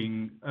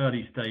looking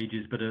early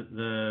stages, but at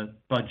the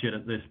budget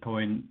at this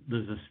point,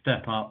 there's a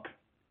step up,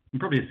 and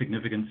probably a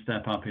significant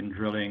step up in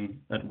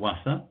drilling at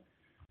Wassa,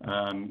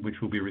 which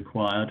will be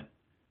required.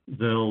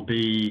 There'll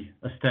be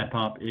a step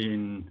up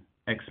in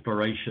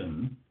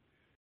exploration.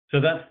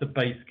 So that's the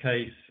base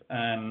case,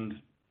 and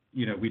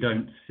we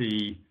don't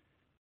see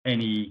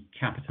any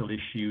capital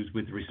issues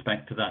with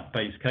respect to that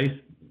base case.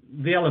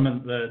 The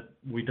element that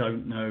we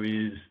don't know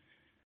is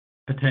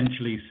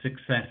potentially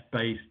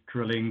success-based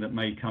drilling that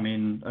may come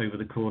in over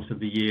the course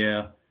of the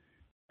year,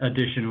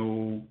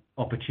 additional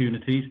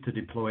opportunities to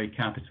deploy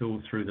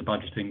capital through the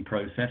budgeting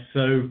process.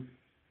 So,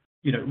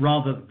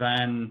 rather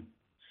than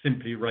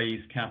simply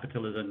raise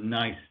capital as a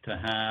nice to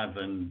have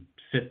and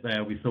sit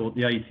there, we thought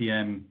the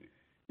ATM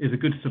is a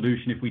good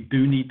solution if we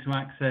do need to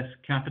access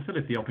capital,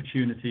 if the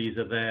opportunities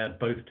are there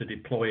both to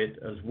deploy it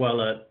as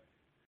well as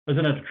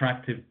an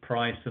attractive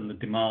price and the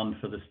demand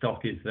for the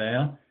stock is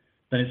there,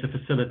 then it's a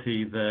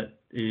facility that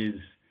is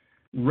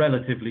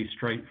relatively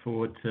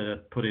straightforward to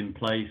put in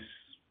place.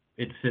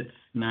 It sits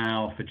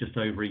now for just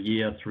over a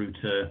year through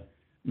to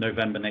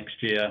November next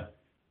year,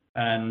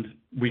 and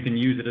we can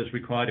use it as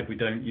required. If we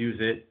don't use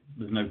it,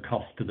 there's no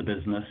cost to the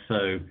business,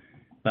 so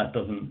that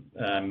doesn't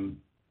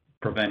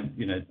prevent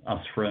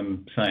us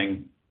from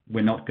saying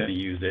we're not going to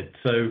use it.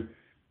 So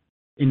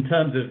in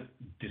terms of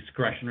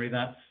discretionary,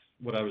 that's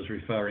what I was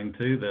referring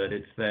to, that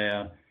it's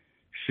there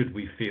should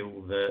we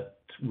feel that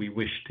we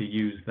wish to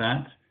use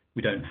that.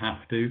 We don't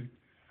have to.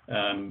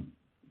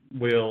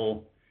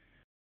 We'll,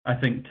 I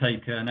think,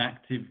 take an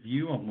active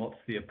view on what's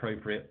the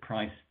appropriate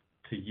price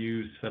to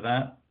use for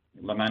that.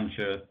 La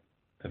Mancha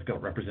have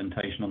got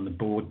representation on the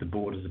board. The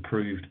board has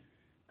approved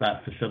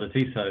that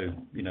facility, so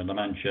La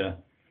Mancha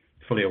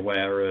fully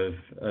aware of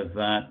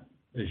that.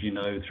 As you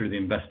know, through the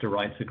investor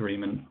rights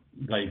agreement,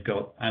 they've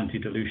got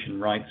anti-dilution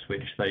rights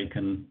which they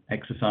can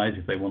exercise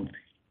if they want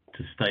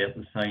to stay at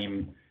the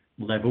same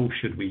level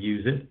should we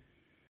use it.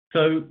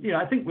 So,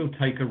 I think we'll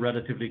take a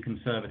relatively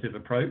conservative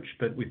approach,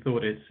 but we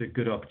thought it's a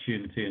good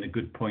opportunity and a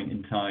good point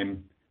in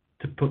time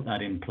to put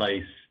that in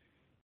place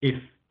if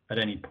at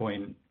any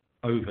point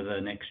over the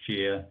next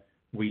year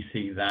we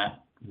see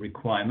that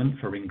requirement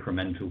for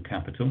incremental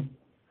capital.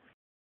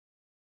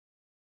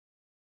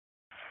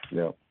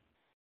 Yeah.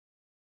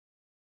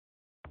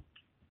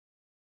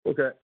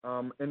 Okay.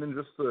 And then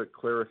just a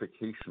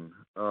clarification.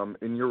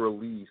 In your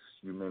release,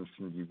 you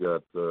mentioned you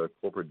got the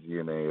corporate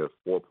G&A of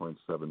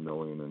 $4.7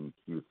 million in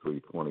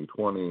Q3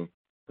 2020,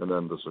 and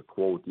then there's a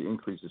quote: "The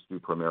increase is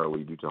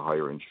primarily due to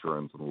higher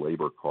insurance and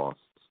labor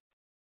costs."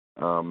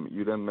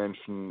 You then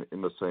mention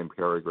in the same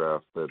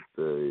paragraph that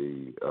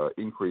the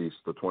increase,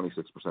 the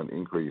 26%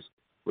 increase,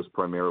 was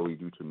primarily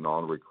due to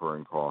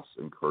non-recurring costs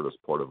incurred as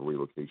part of a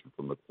relocation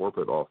from the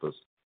corporate office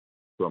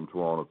from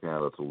Toronto,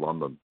 Canada to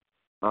London.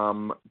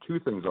 Two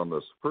things on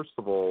this. First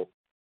of all,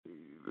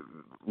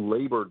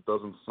 labor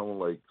doesn't sound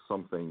like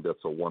something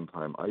that's a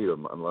one-time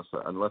item, unless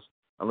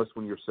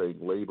when you're saying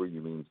labor, you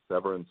mean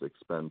severance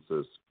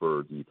expenses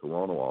for the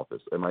Toronto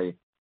office.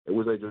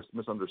 Was I just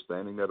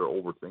misunderstanding that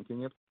or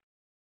overthinking it?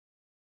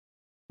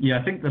 Yeah,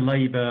 I think the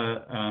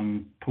labor,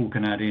 Paul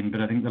can add in,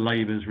 but I think the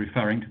labor is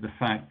referring to the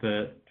fact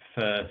that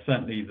for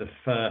certainly the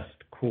first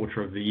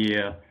quarter of the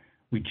year,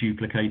 we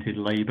duplicated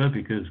labor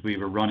because we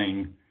were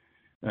running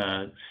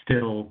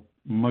still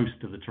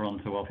most of the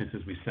Toronto office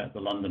as we set the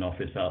London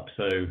office up.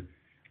 So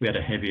we had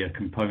a heavier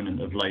component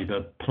of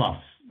labor, plus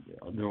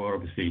there were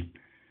obviously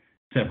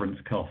severance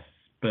costs,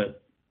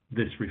 but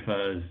this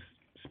refers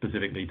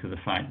specifically to the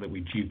fact that we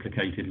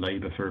duplicated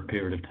labor for a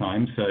period of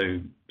time. So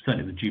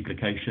certainly the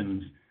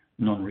duplication's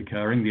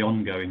non-recurring. The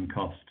ongoing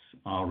costs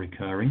are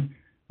recurring.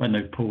 I don't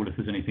know, Paul, if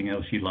there's anything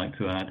else you'd like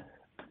to add.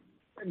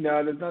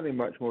 No, there's nothing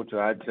much more to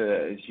add to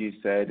it. As you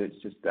said,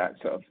 it's just that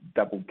sort of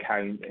double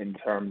count in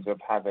terms of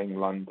having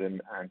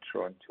London and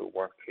Toronto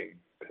working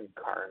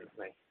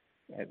concurrently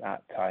at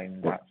that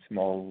time, that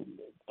small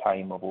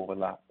time of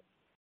overlap.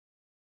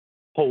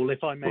 Paul,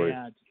 if I may Right.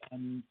 add,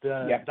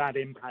 that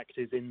impact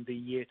is in the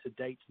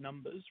year-to-date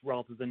numbers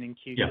rather than in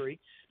Q3. Yeah.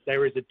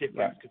 There is a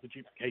difference because the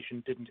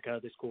duplication didn't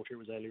occur this quarter, it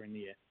was earlier in the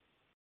year.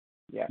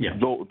 Yeah.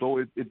 Though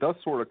it does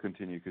sort of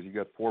continue because you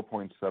got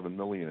 $4.7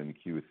 million in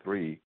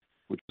Q3,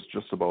 which is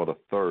just about a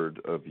third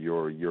of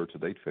your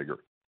year-to-date figure.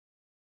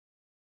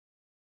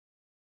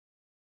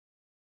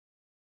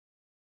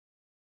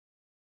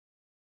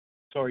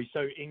 Sorry,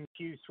 so in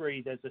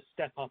Q3 there's a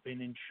step up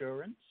in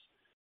insurance,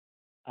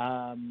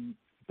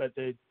 but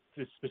the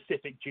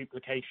specific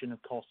duplication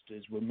of cost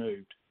is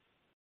removed.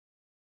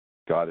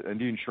 Got it. And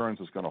the insurance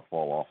is going to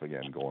fall off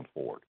again going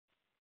forward.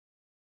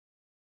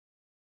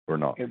 or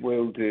not? It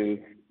will do.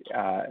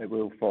 It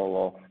will fall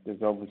off.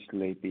 There's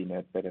obviously been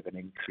a bit of an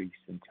increase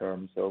in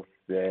terms of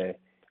the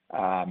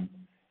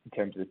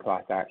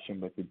class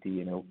action with the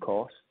D&O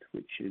cost,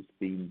 which has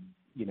been,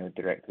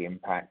 directly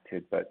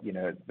impacted, but,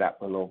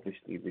 that will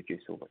obviously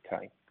reduce over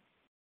time.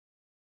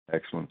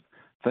 Excellent.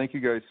 Thank you,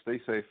 guys. Stay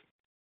safe.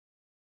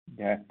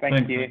 Yeah,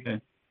 thank you.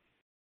 Okay.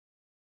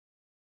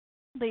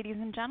 Ladies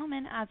and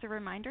gentlemen, as a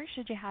reminder,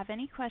 should you have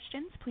any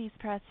questions, please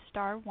press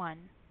star 1.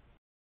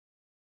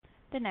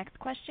 The next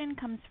question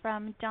comes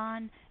from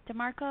Don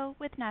DeMarco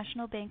with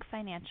National Bank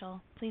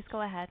Financial. Please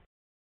go ahead.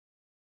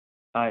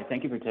 Hi,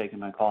 thank you for taking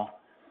my call.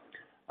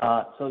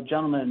 So,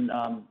 gentlemen,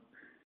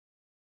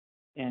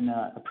 in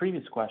a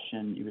previous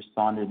question, you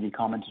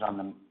commented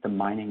on the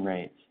mining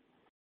rates,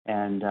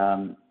 and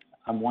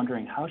I'm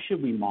wondering, how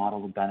should we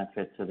model the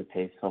benefits of the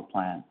paste fill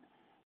plant?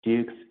 Do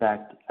you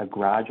expect a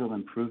gradual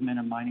improvement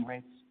in mining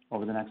rates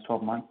over the next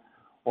 12 months,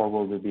 or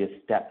will there be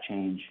a step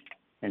change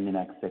in the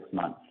next 6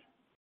 months?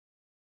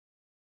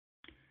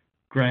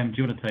 Graham,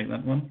 do you want to take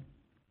that one?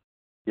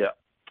 Yeah.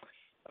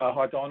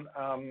 Hi, Don.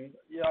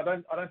 I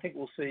don't think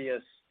we'll see a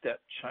step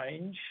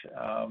change,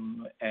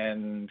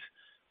 and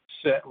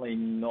certainly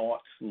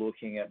not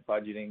looking at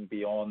budgeting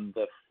beyond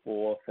the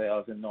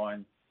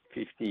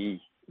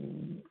 4,950,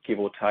 give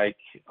or take,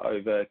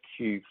 over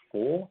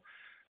Q4.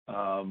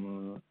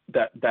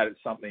 That is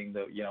something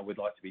that we'd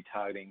like to be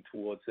targeting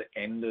towards the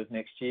end of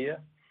next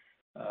year.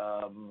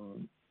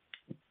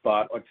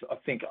 But I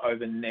think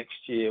over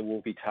next year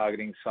we'll be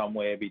targeting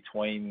somewhere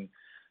between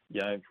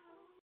over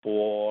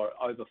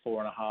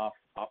 4.5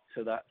 up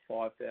to that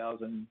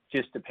 5,000,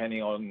 just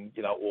depending on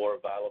ore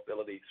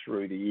availability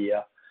through the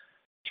year.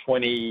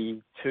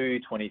 22,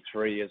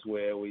 23 is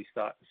where we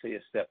start to see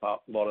a step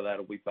up. A lot of that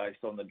will be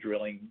based on the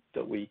drilling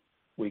that we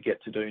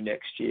get to do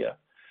next year.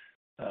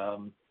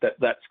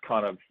 That's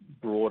kind of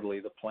broadly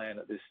the plan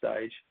at this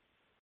stage.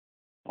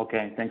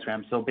 Okay, thanks,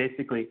 Graham. So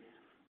basically,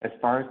 as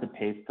far as the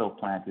paste fill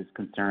plant is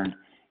concerned,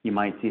 you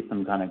might see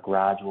some kind of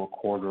gradual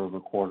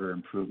quarter-over-quarter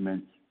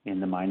improvements in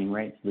the mining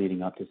rates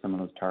leading up to some of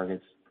those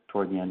targets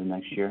toward the end of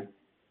next year?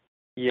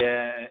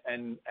 Yeah,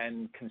 and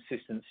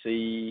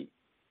consistency,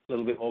 a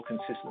little bit more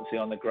consistency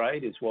on the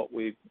grade is what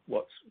we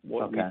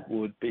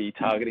would be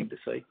targeting to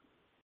see.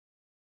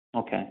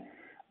 Okay.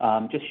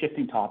 Just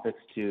shifting topics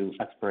to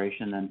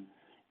exploration then.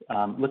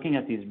 Looking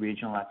at these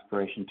regional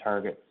exploration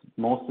targets,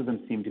 most of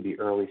them seem to be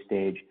early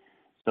stage.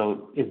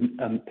 So is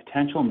a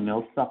potential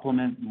mill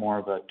supplement more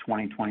of a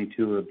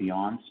 2022 or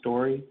beyond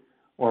story?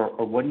 Or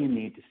what do you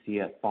need to see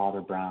at Father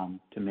Brown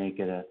to make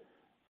it a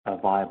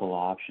viable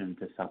option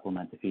to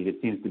supplement the feed? It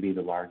seems to be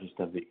the largest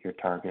of your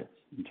targets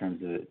in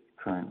terms of the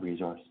current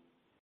resource.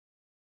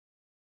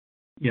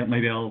 Yeah,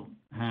 maybe I'll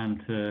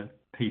hand to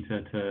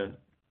Peter to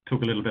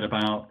talk a little bit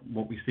about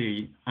what we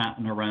see at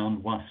and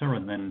around Wassa,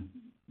 and then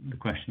the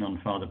question on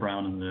Father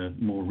Brown and the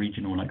more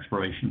regional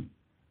exploration.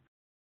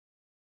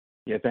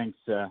 Yeah, thanks.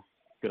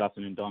 Good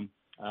afternoon, Don.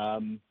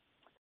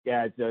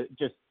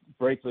 Just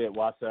briefly at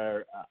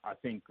Wassa, I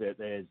think that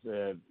there's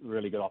a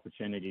really good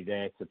opportunity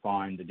there to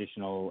find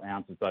additional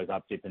ounces both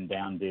up dip and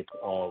down dip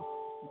of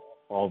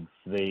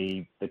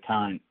the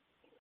current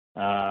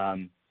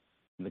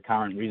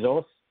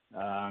resource.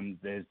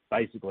 There's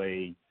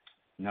basically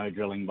no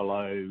drilling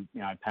below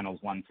panels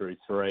 1 through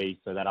 3,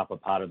 so that upper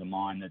part of the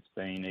mine that's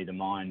been either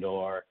mined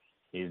or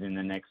is in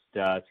the next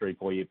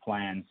 3-4 year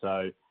plan.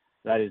 So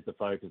that is the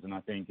focus, and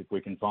I think if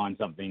we can find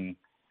something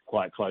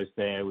quite close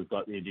there, we've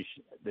got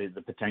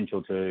the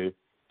potential to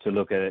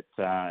look at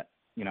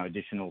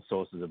additional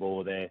sources of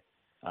ore there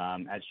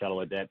at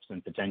shallower depths,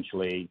 and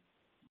potentially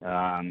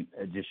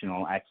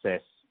additional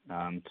access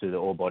to the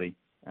ore body,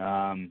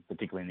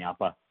 particularly in the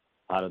upper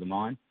part of the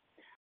mine.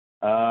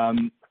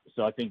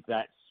 So I think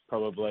that's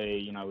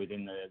probably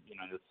within the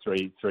the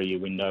 3 year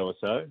window or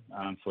so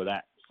for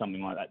that,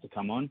 something like that to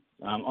come on.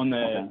 On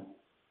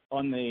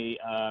the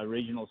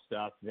regional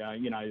stuff, the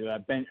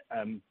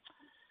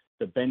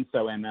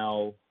Benso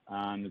ML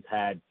has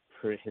had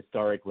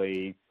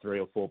historically 3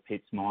 or 4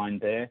 pits mined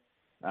there.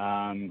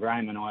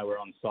 Graham and I were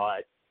on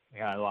site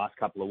the last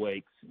couple of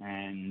weeks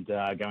and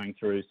going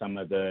through some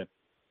of the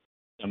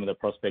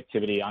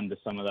prospectivity under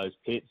some of those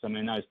pits. I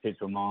mean, those pits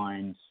were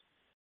mined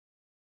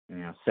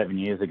 7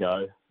 years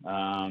ago,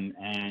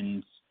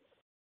 and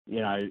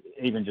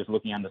even just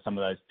looking under some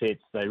of those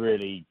pits,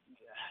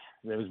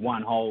 there was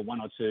one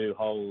or two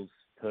holes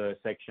per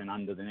section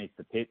underneath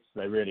the pits.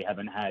 They really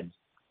haven't had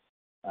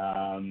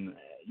a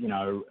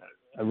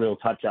real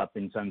touch up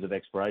in terms of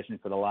exploration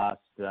for the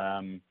last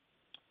 5-6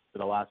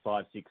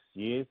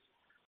 years.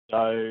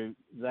 So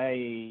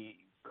they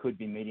could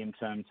be medium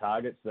term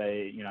targets.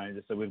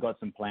 So we've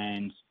got some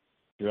planned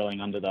drilling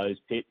under those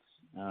pits,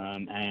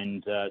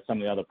 and some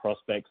of the other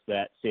prospects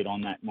that sit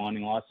on that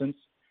mining license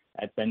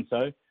at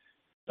Benso.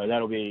 So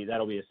that'll be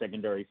a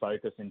secondary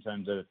focus in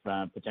terms of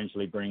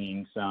potentially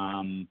bringing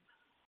some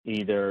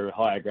either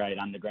higher grade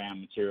underground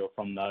material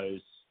from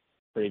those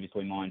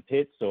previously mined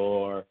pits,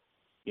 or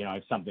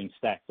if something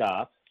stacked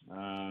up,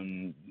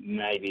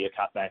 maybe a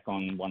cutback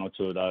on 1 or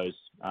 2 of those.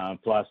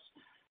 Plus,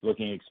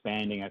 looking at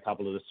expanding a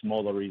couple of the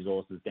smaller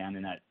resources down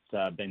in that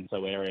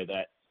Benso area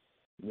that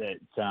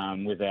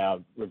with our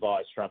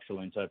revised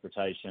structural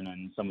interpretation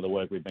and some of the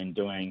work we've been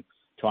doing,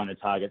 trying to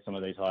target some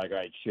of these high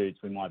grade shoots,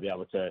 we might be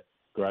able to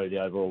grow the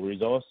overall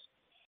resource.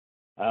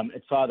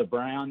 At Father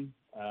Brown,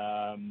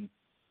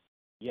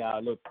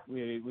 look,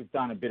 we've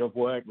done a bit of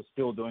work. We're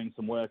still doing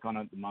some work on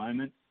it at the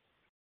moment.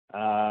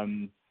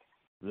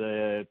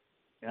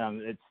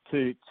 It's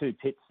two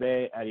pits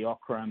there,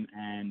 Adiokram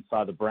and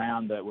Father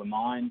Brown, that were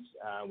mined.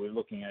 We're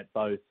looking at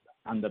both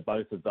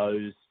of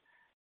those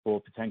for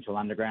potential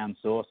underground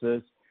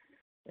sources.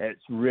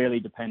 It's really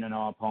dependent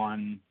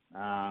upon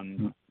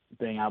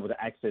being able to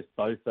access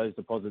both those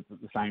deposits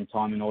at the same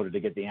time in order to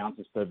get the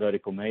ounces per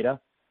vertical metre.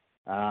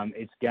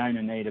 It's going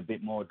to need a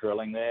bit more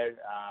drilling there,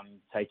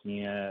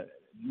 taking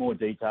more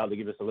detail to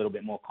give us a little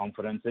bit more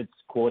confidence. It's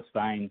quartz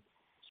vein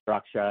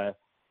structure,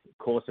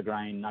 coarser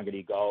grain,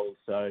 nuggety gold,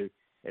 so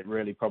it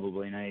really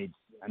probably needs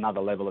another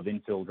level of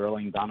infill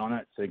drilling done on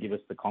it to give us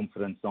the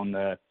confidence on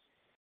the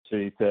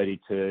 230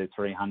 to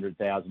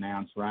 300,000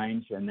 ounce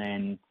range, and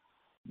then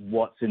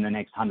what's in the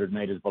next 100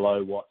 metres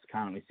below what's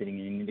currently sitting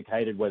in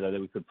indicated, whether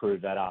we could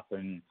prove that up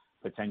and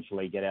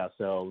potentially get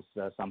ourselves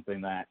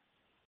something that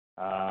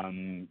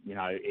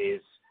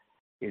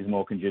is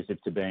more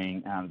conducive to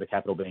being the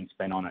capital being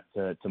spent on it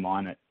to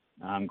mine it.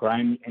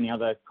 Graham, any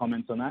other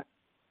comments on that?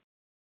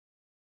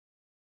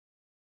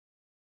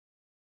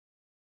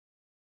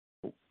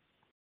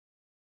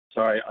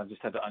 Sorry, I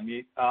just had to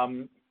unmute.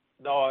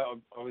 No,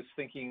 I was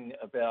thinking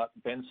about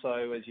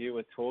Benso as you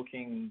were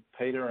talking,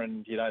 Peter,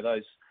 and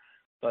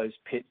those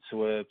pits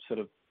were sort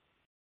of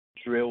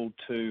drilled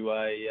to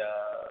a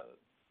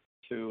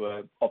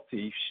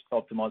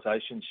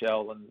optimization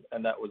shell,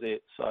 and that was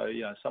it. So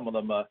some of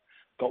them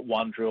got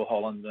one drill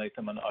hole underneath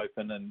them and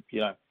open, and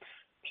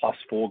plus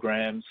 4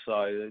 grams.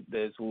 So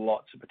there's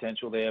lots of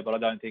potential there, but I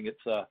don't think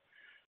it's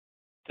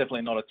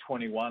definitely not a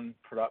 21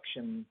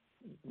 production.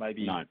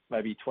 Maybe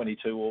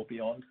 22 or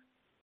beyond.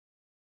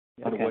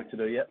 A lot of work to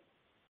do yet.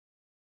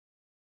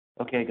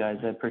 Okay, guys,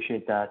 I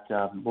appreciate that.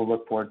 We'll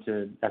look forward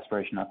to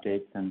exploration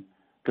updates, and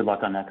good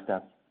luck on next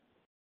steps.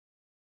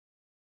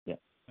 Yeah.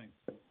 Thanks.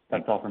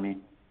 That's all for me.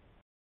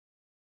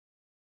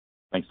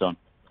 Thanks, Don.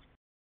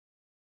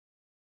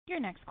 Your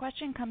next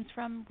question comes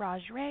from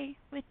Raj Ray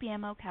with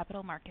BMO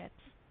Capital Markets.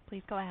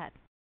 Please go ahead.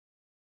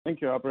 Thank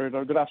you,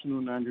 operator. Good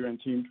afternoon, Andrew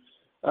and team.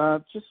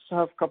 Just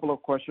have a couple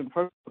of questions.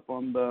 First up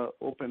on the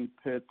open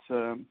pit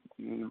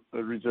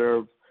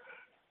reserve.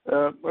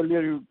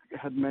 Earlier you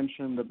had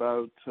mentioned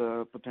about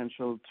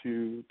potential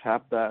to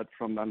tap that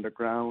from the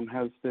underground.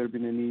 Has there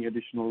been any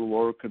additional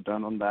work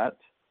done on that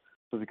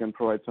so we can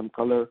provide some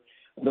color?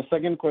 The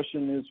second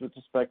question is with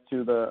respect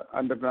to the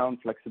underground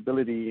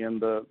flexibility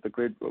and the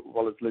great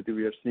volatility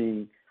we are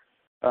seeing.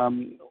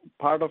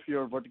 Part of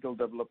your vertical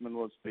development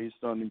was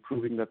based on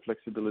improving that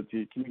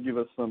flexibility. Can you give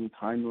us some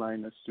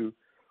timeline as to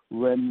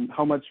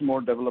how much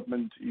more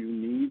development you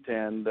need,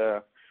 and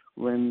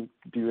when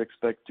do you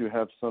expect to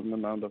have some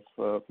amount of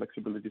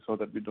flexibility so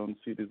that we don't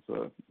see this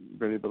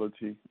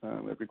variability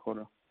every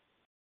quarter?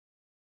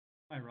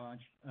 Hi, Raj.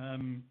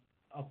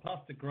 I'll pass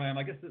to Graham.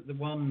 I guess the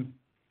one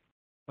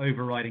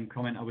overriding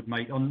comment I would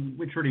make on,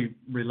 which really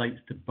relates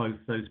to both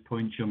those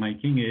points you're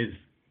making, is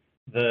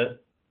that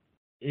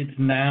it's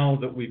now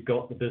that we've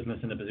got the business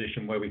in a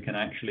position where we can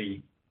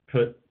actually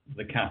put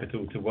the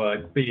capital to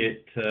work, be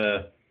it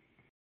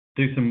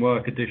do some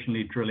work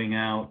additionally drilling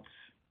out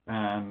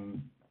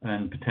and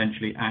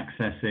potentially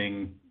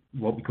accessing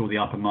what we call the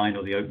upper mine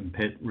or the open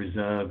pit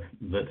reserve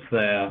that's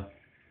there,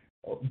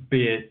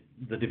 be it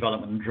the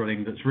development and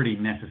drilling that's really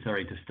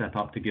necessary to step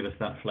up to give us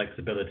that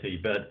flexibility.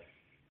 But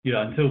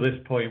until this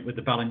point, with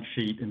the balance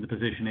sheet in the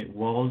position it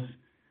was,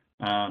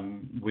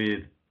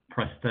 with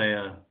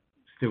Prestea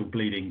still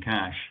bleeding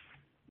cash,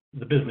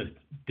 the business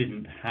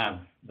didn't have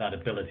that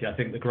ability. I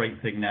think the great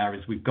thing now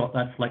is we've got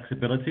that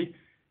flexibility.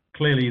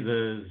 Clearly,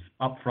 there's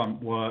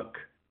upfront work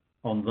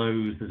on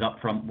those. There's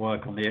upfront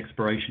work on the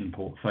exploration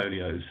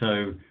portfolio.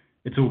 So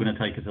it's all going to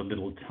take us a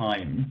little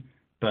time,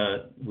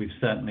 but we've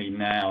certainly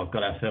now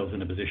got ourselves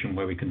in a position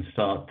where we can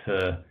start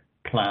to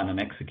plan and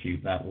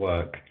execute that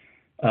work.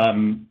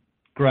 Graham,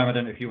 I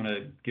don't know if you want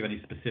to give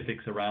any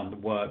specifics around the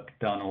work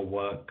done or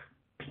work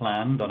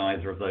planned on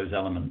either of those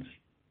elements.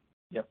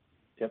 Yep.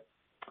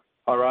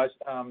 All right.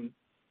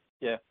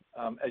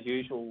 As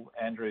usual,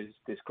 Andrew's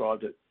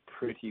described it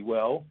pretty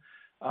well.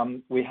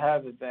 We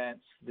have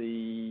advanced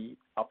the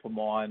upper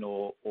mine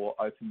or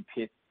open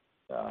pit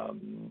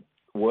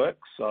work,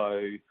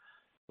 so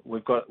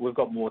we've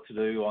got more to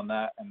do on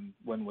that. And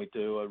when we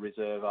do a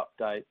reserve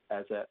update,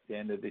 as at the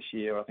end of this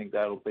year, I think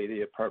that'll be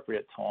the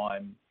appropriate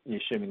time,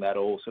 assuming that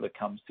all sort of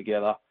comes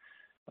together,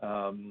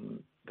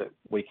 that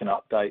we can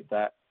update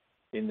that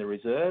in the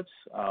reserves.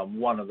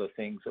 One of the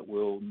things that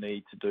we'll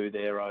need to do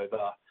there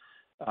over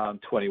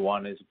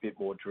 21 is a bit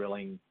more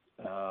drilling,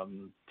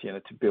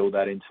 to build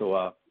that into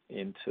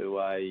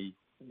a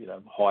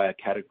higher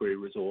category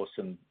resource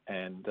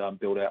and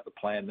build out the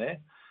plan there.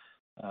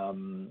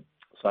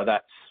 So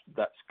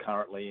that's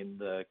currently in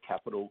the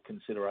capital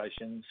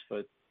considerations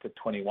for for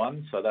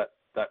 21. So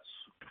that's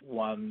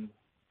one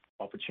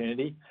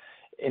opportunity.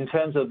 In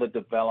terms of the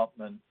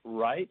development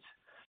rate,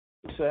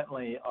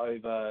 certainly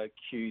over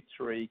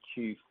Q3,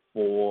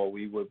 Q4,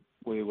 we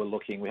were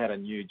looking. We had a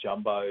new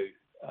jumbo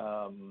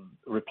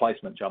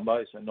replacement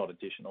jumbo, so not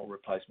additional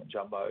replacement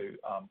jumbo,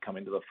 come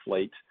into the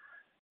fleet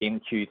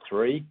in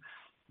Q3.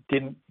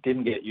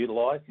 Didn't get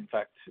utilised. In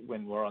fact,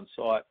 when we're on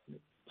site,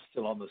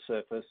 still on the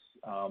surface,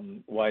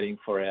 waiting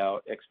for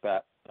our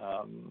expat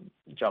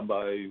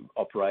jumbo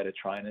operator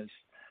trainers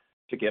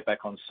to get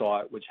back on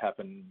site, which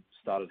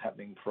started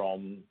happening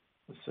from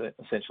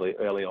essentially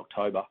early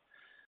October.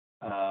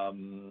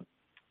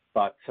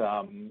 But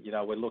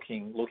we're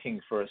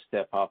looking for a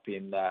step up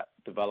in that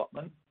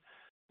development.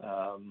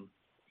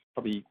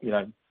 Probably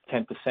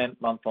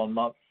 10% month on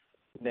month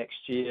next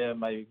year.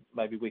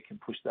 Maybe we can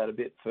push that a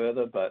bit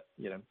further, but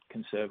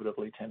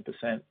conservatively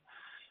 10%.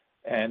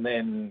 And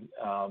then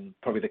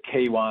probably the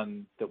key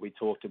one that we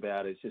talked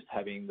about is just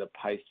having the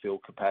paste fill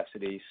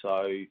capacity.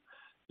 So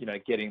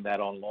getting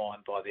that online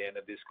by the end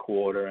of this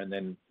quarter, and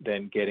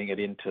then getting it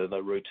into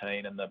the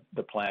routine and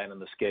the plan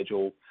and the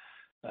schedule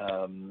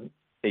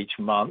each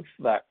month,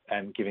 that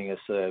and giving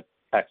us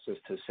access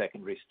to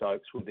secondary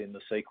stopes within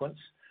the sequence.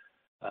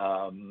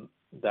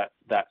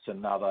 That's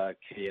another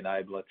key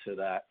enabler to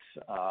that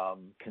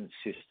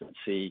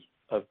consistency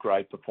of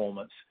grade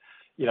performance.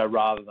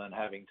 Rather than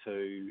having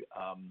to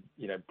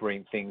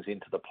bring things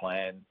into the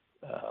plan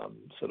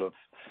sort of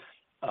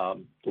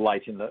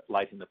late in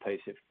the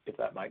piece, if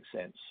that makes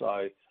sense.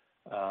 So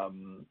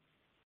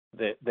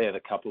they're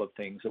the couple of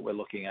things that we're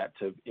looking at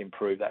to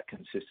improve that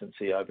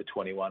consistency over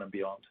 21 and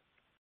beyond.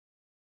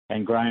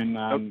 And Graham,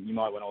 you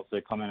might want to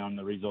also comment on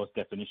the resource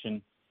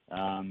definition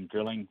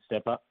drilling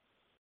step up.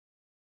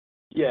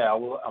 Yeah,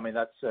 well, I mean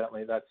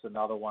that's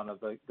another one of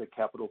the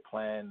capital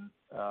plan.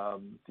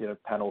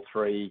 Panel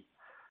 3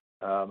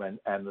 and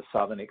the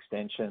southern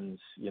extensions.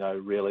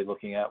 Really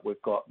looking at,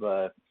 we've got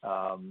the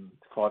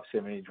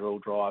 570 drill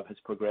drive has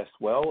progressed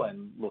well,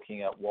 and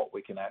looking at what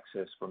we can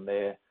access from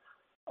there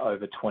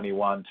over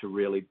 21 to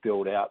really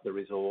build out the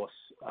resource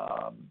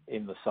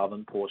in the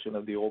southern portion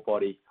of the ore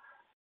body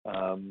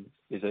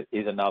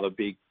is another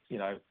big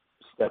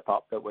step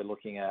up that we're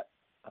looking at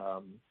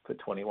for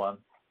 21.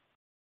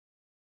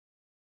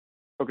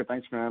 Okay,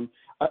 thanks, Graham.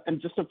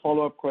 And just a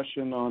follow-up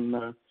question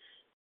on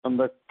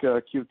the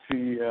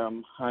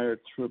Q3 higher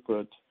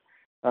throughput.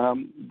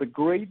 The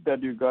grade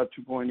that you got,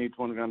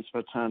 2.81 grams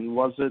per ton,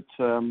 was it?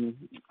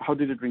 How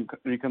did it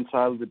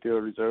reconcile with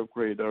your reserve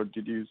grade, or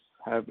did you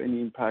have any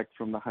impact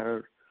from the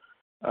higher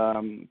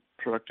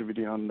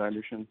productivity on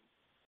dilution?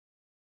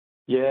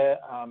 Yeah,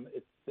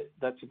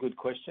 that's a good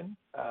question.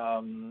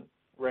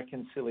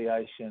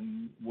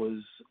 Reconciliation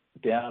was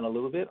down a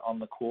little bit on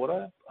the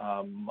quarter.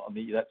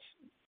 That's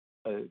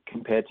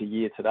compared to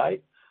year to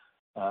date.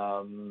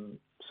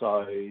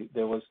 So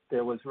there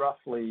was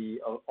roughly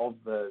of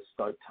the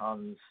stope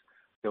tons,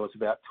 there was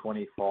about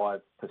 25%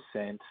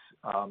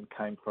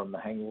 came from the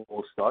hanging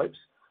wall stopes,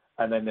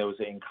 and then there was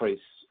an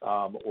increased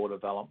ore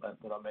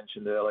development that I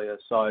mentioned earlier.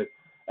 So,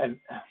 and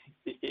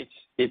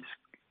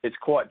it's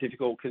quite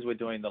difficult because we're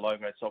doing the low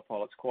grade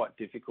stockpile. It's quite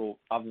difficult,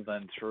 other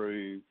than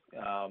through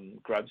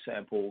grab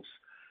samples,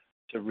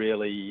 to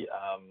really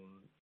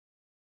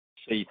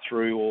see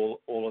through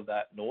all of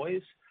that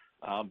noise.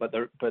 But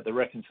the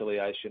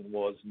reconciliation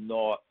was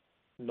not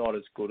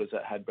as good as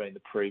it had been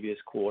the previous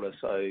quarter.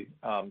 So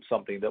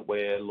something that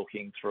we're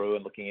looking through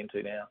and looking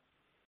into now.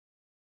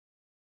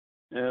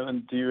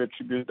 And do you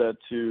attribute that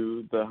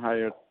to the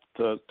higher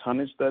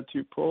tonnage that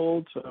you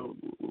pulled?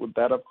 Would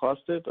that have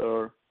cost it,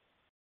 or?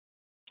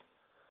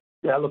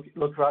 Yeah, look,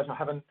 Raj, I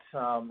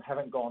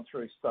haven't gone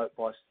through stope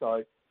by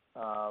stope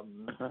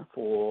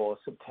for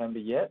September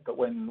yet. But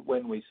when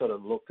we sort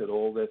of looked at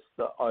August,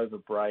 the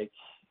overbreak,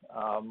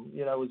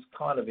 was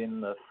kind of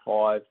in the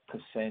 5%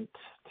 to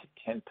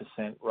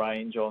 10%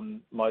 range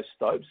on most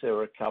stopes. There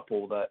were a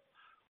couple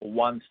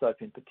one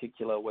stope in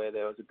particular where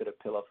there was a bit of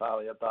pillar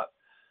failure, but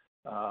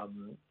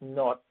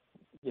not,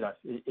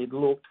 it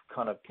looked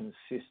kind of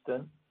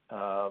consistent.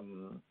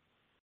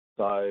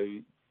 So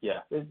yeah,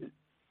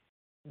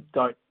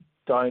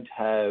 don't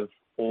have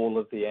all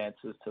of the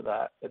answers to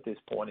that at this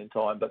point in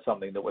time, but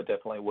something that we're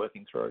definitely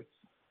working through.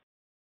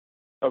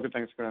 Okay,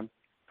 thanks, Graham.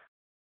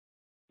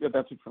 Yeah,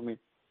 that's it from me.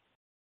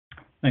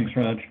 Thanks,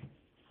 Raj.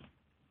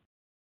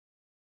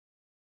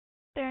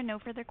 There are no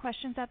further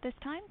questions at this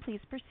time. Please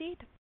proceed.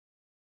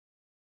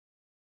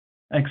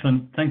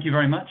 Excellent. Thank you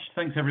very much.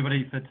 Thanks,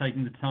 everybody, for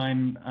taking the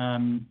time.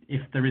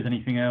 If there is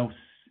anything else,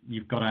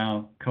 you've got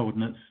our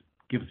coordinates.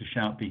 Give us a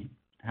shout. Be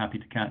happy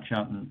to catch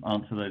up and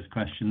answer those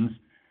questions.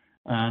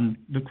 And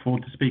look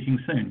forward to speaking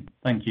soon.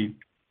 Thank you.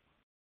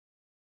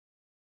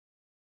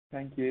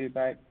 Thank you.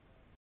 Bye.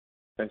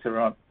 Thanks,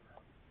 everyone.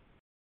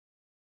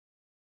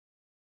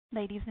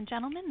 Ladies and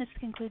gentlemen, this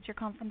concludes your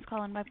conference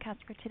call and webcast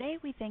for today.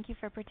 We thank you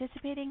for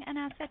participating and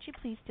ask that you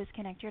please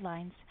disconnect your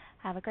lines.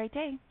 Have a great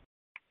day.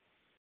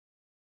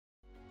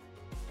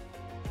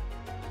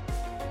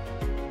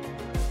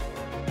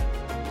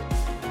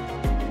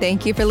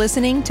 Thank you for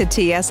listening to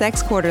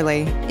TSX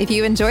Quarterly. If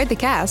you enjoyed the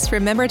cast,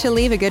 remember to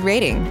leave a good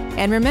rating.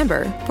 And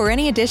remember, for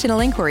any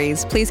additional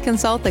inquiries, please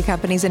consult the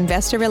company's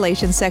investor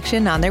relations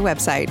section on their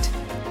website.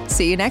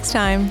 See you next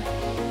time.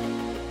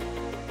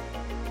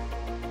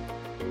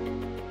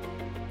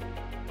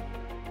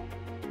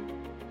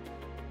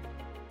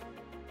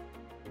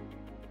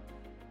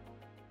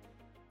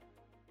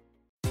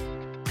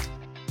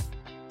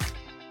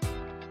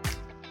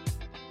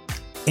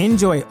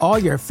 Enjoy all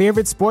your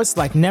favorite sports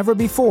like never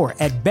before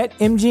at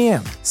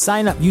BetMGM.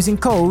 Sign up using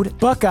code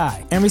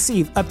Buckeye and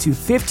receive up to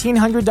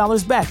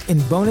 $1,500 back in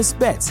bonus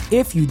bets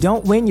if you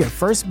don't win your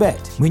first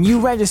bet. When you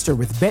register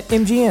with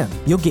BetMGM,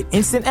 you'll get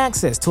instant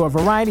access to a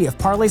variety of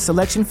parlay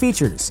selection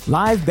features,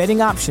 live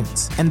betting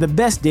options, and the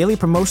best daily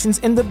promotions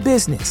in the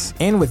business.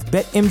 And with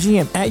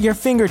BetMGM at your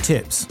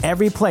fingertips,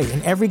 every play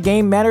and every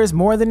game matters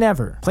more than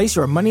ever. Place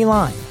your money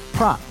line,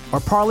 prop, or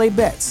parlay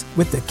bets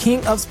with the king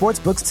of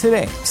sportsbooks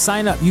today.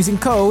 Sign up using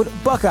code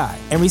Buckeye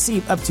and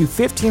receive up to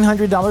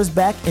 $1,500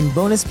 back in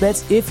bonus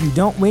bets if you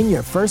don't win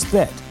your first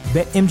bet.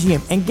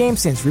 BetMGM and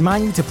GameSense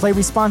remind you to play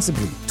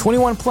responsibly.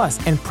 21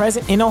 plus and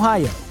present in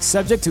Ohio,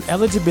 subject to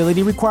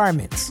eligibility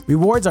requirements.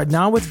 Rewards are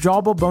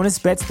non-withdrawable bonus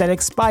bets that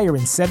expire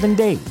in 7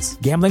 days.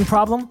 Gambling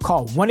problem?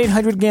 Call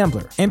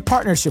 1-800-GAMBLER in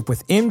partnership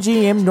with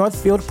MGM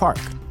Northfield Park.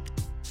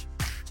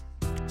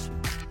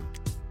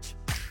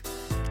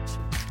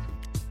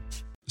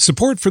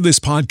 Support for this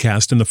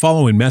podcast and the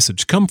following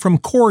message come from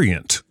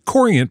Corient.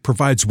 Corient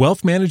provides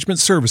wealth management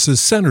services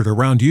centered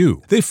around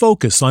you. They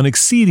focus on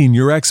exceeding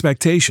your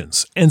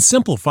expectations and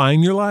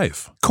simplifying your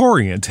life.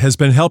 Corient has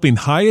been helping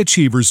high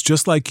achievers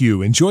just like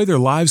you enjoy their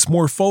lives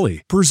more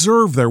fully,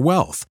 preserve their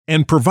wealth,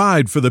 and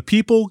provide for the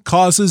people,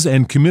 causes,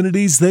 and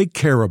communities they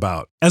care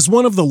about. As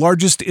one of the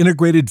largest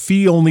integrated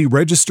fee-only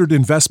registered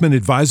investment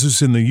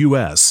advisors in the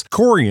U.S.,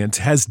 Corient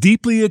has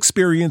deeply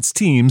experienced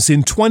teams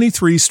in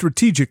 23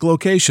 strategic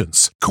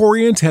locations.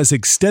 Corient has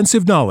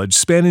extensive knowledge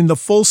spanning the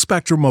full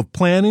spectrum of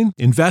planning,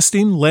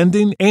 investing,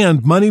 lending,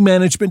 and money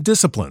management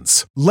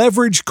disciplines.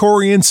 Leverage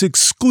Corient's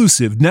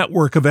exclusive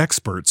network of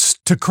experts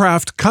to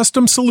craft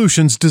custom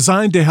solutions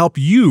designed to help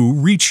you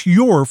reach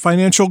your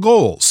financial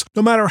goals,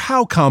 no matter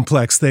how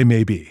complex they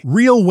may be.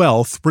 Real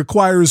wealth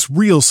requires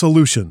real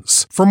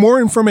solutions. For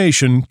more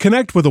information,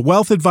 connect with a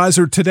wealth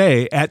advisor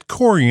today at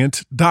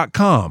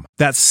Corient.com.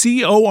 That's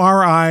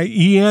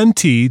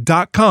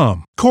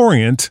Corient.com.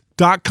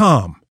 Corient.com.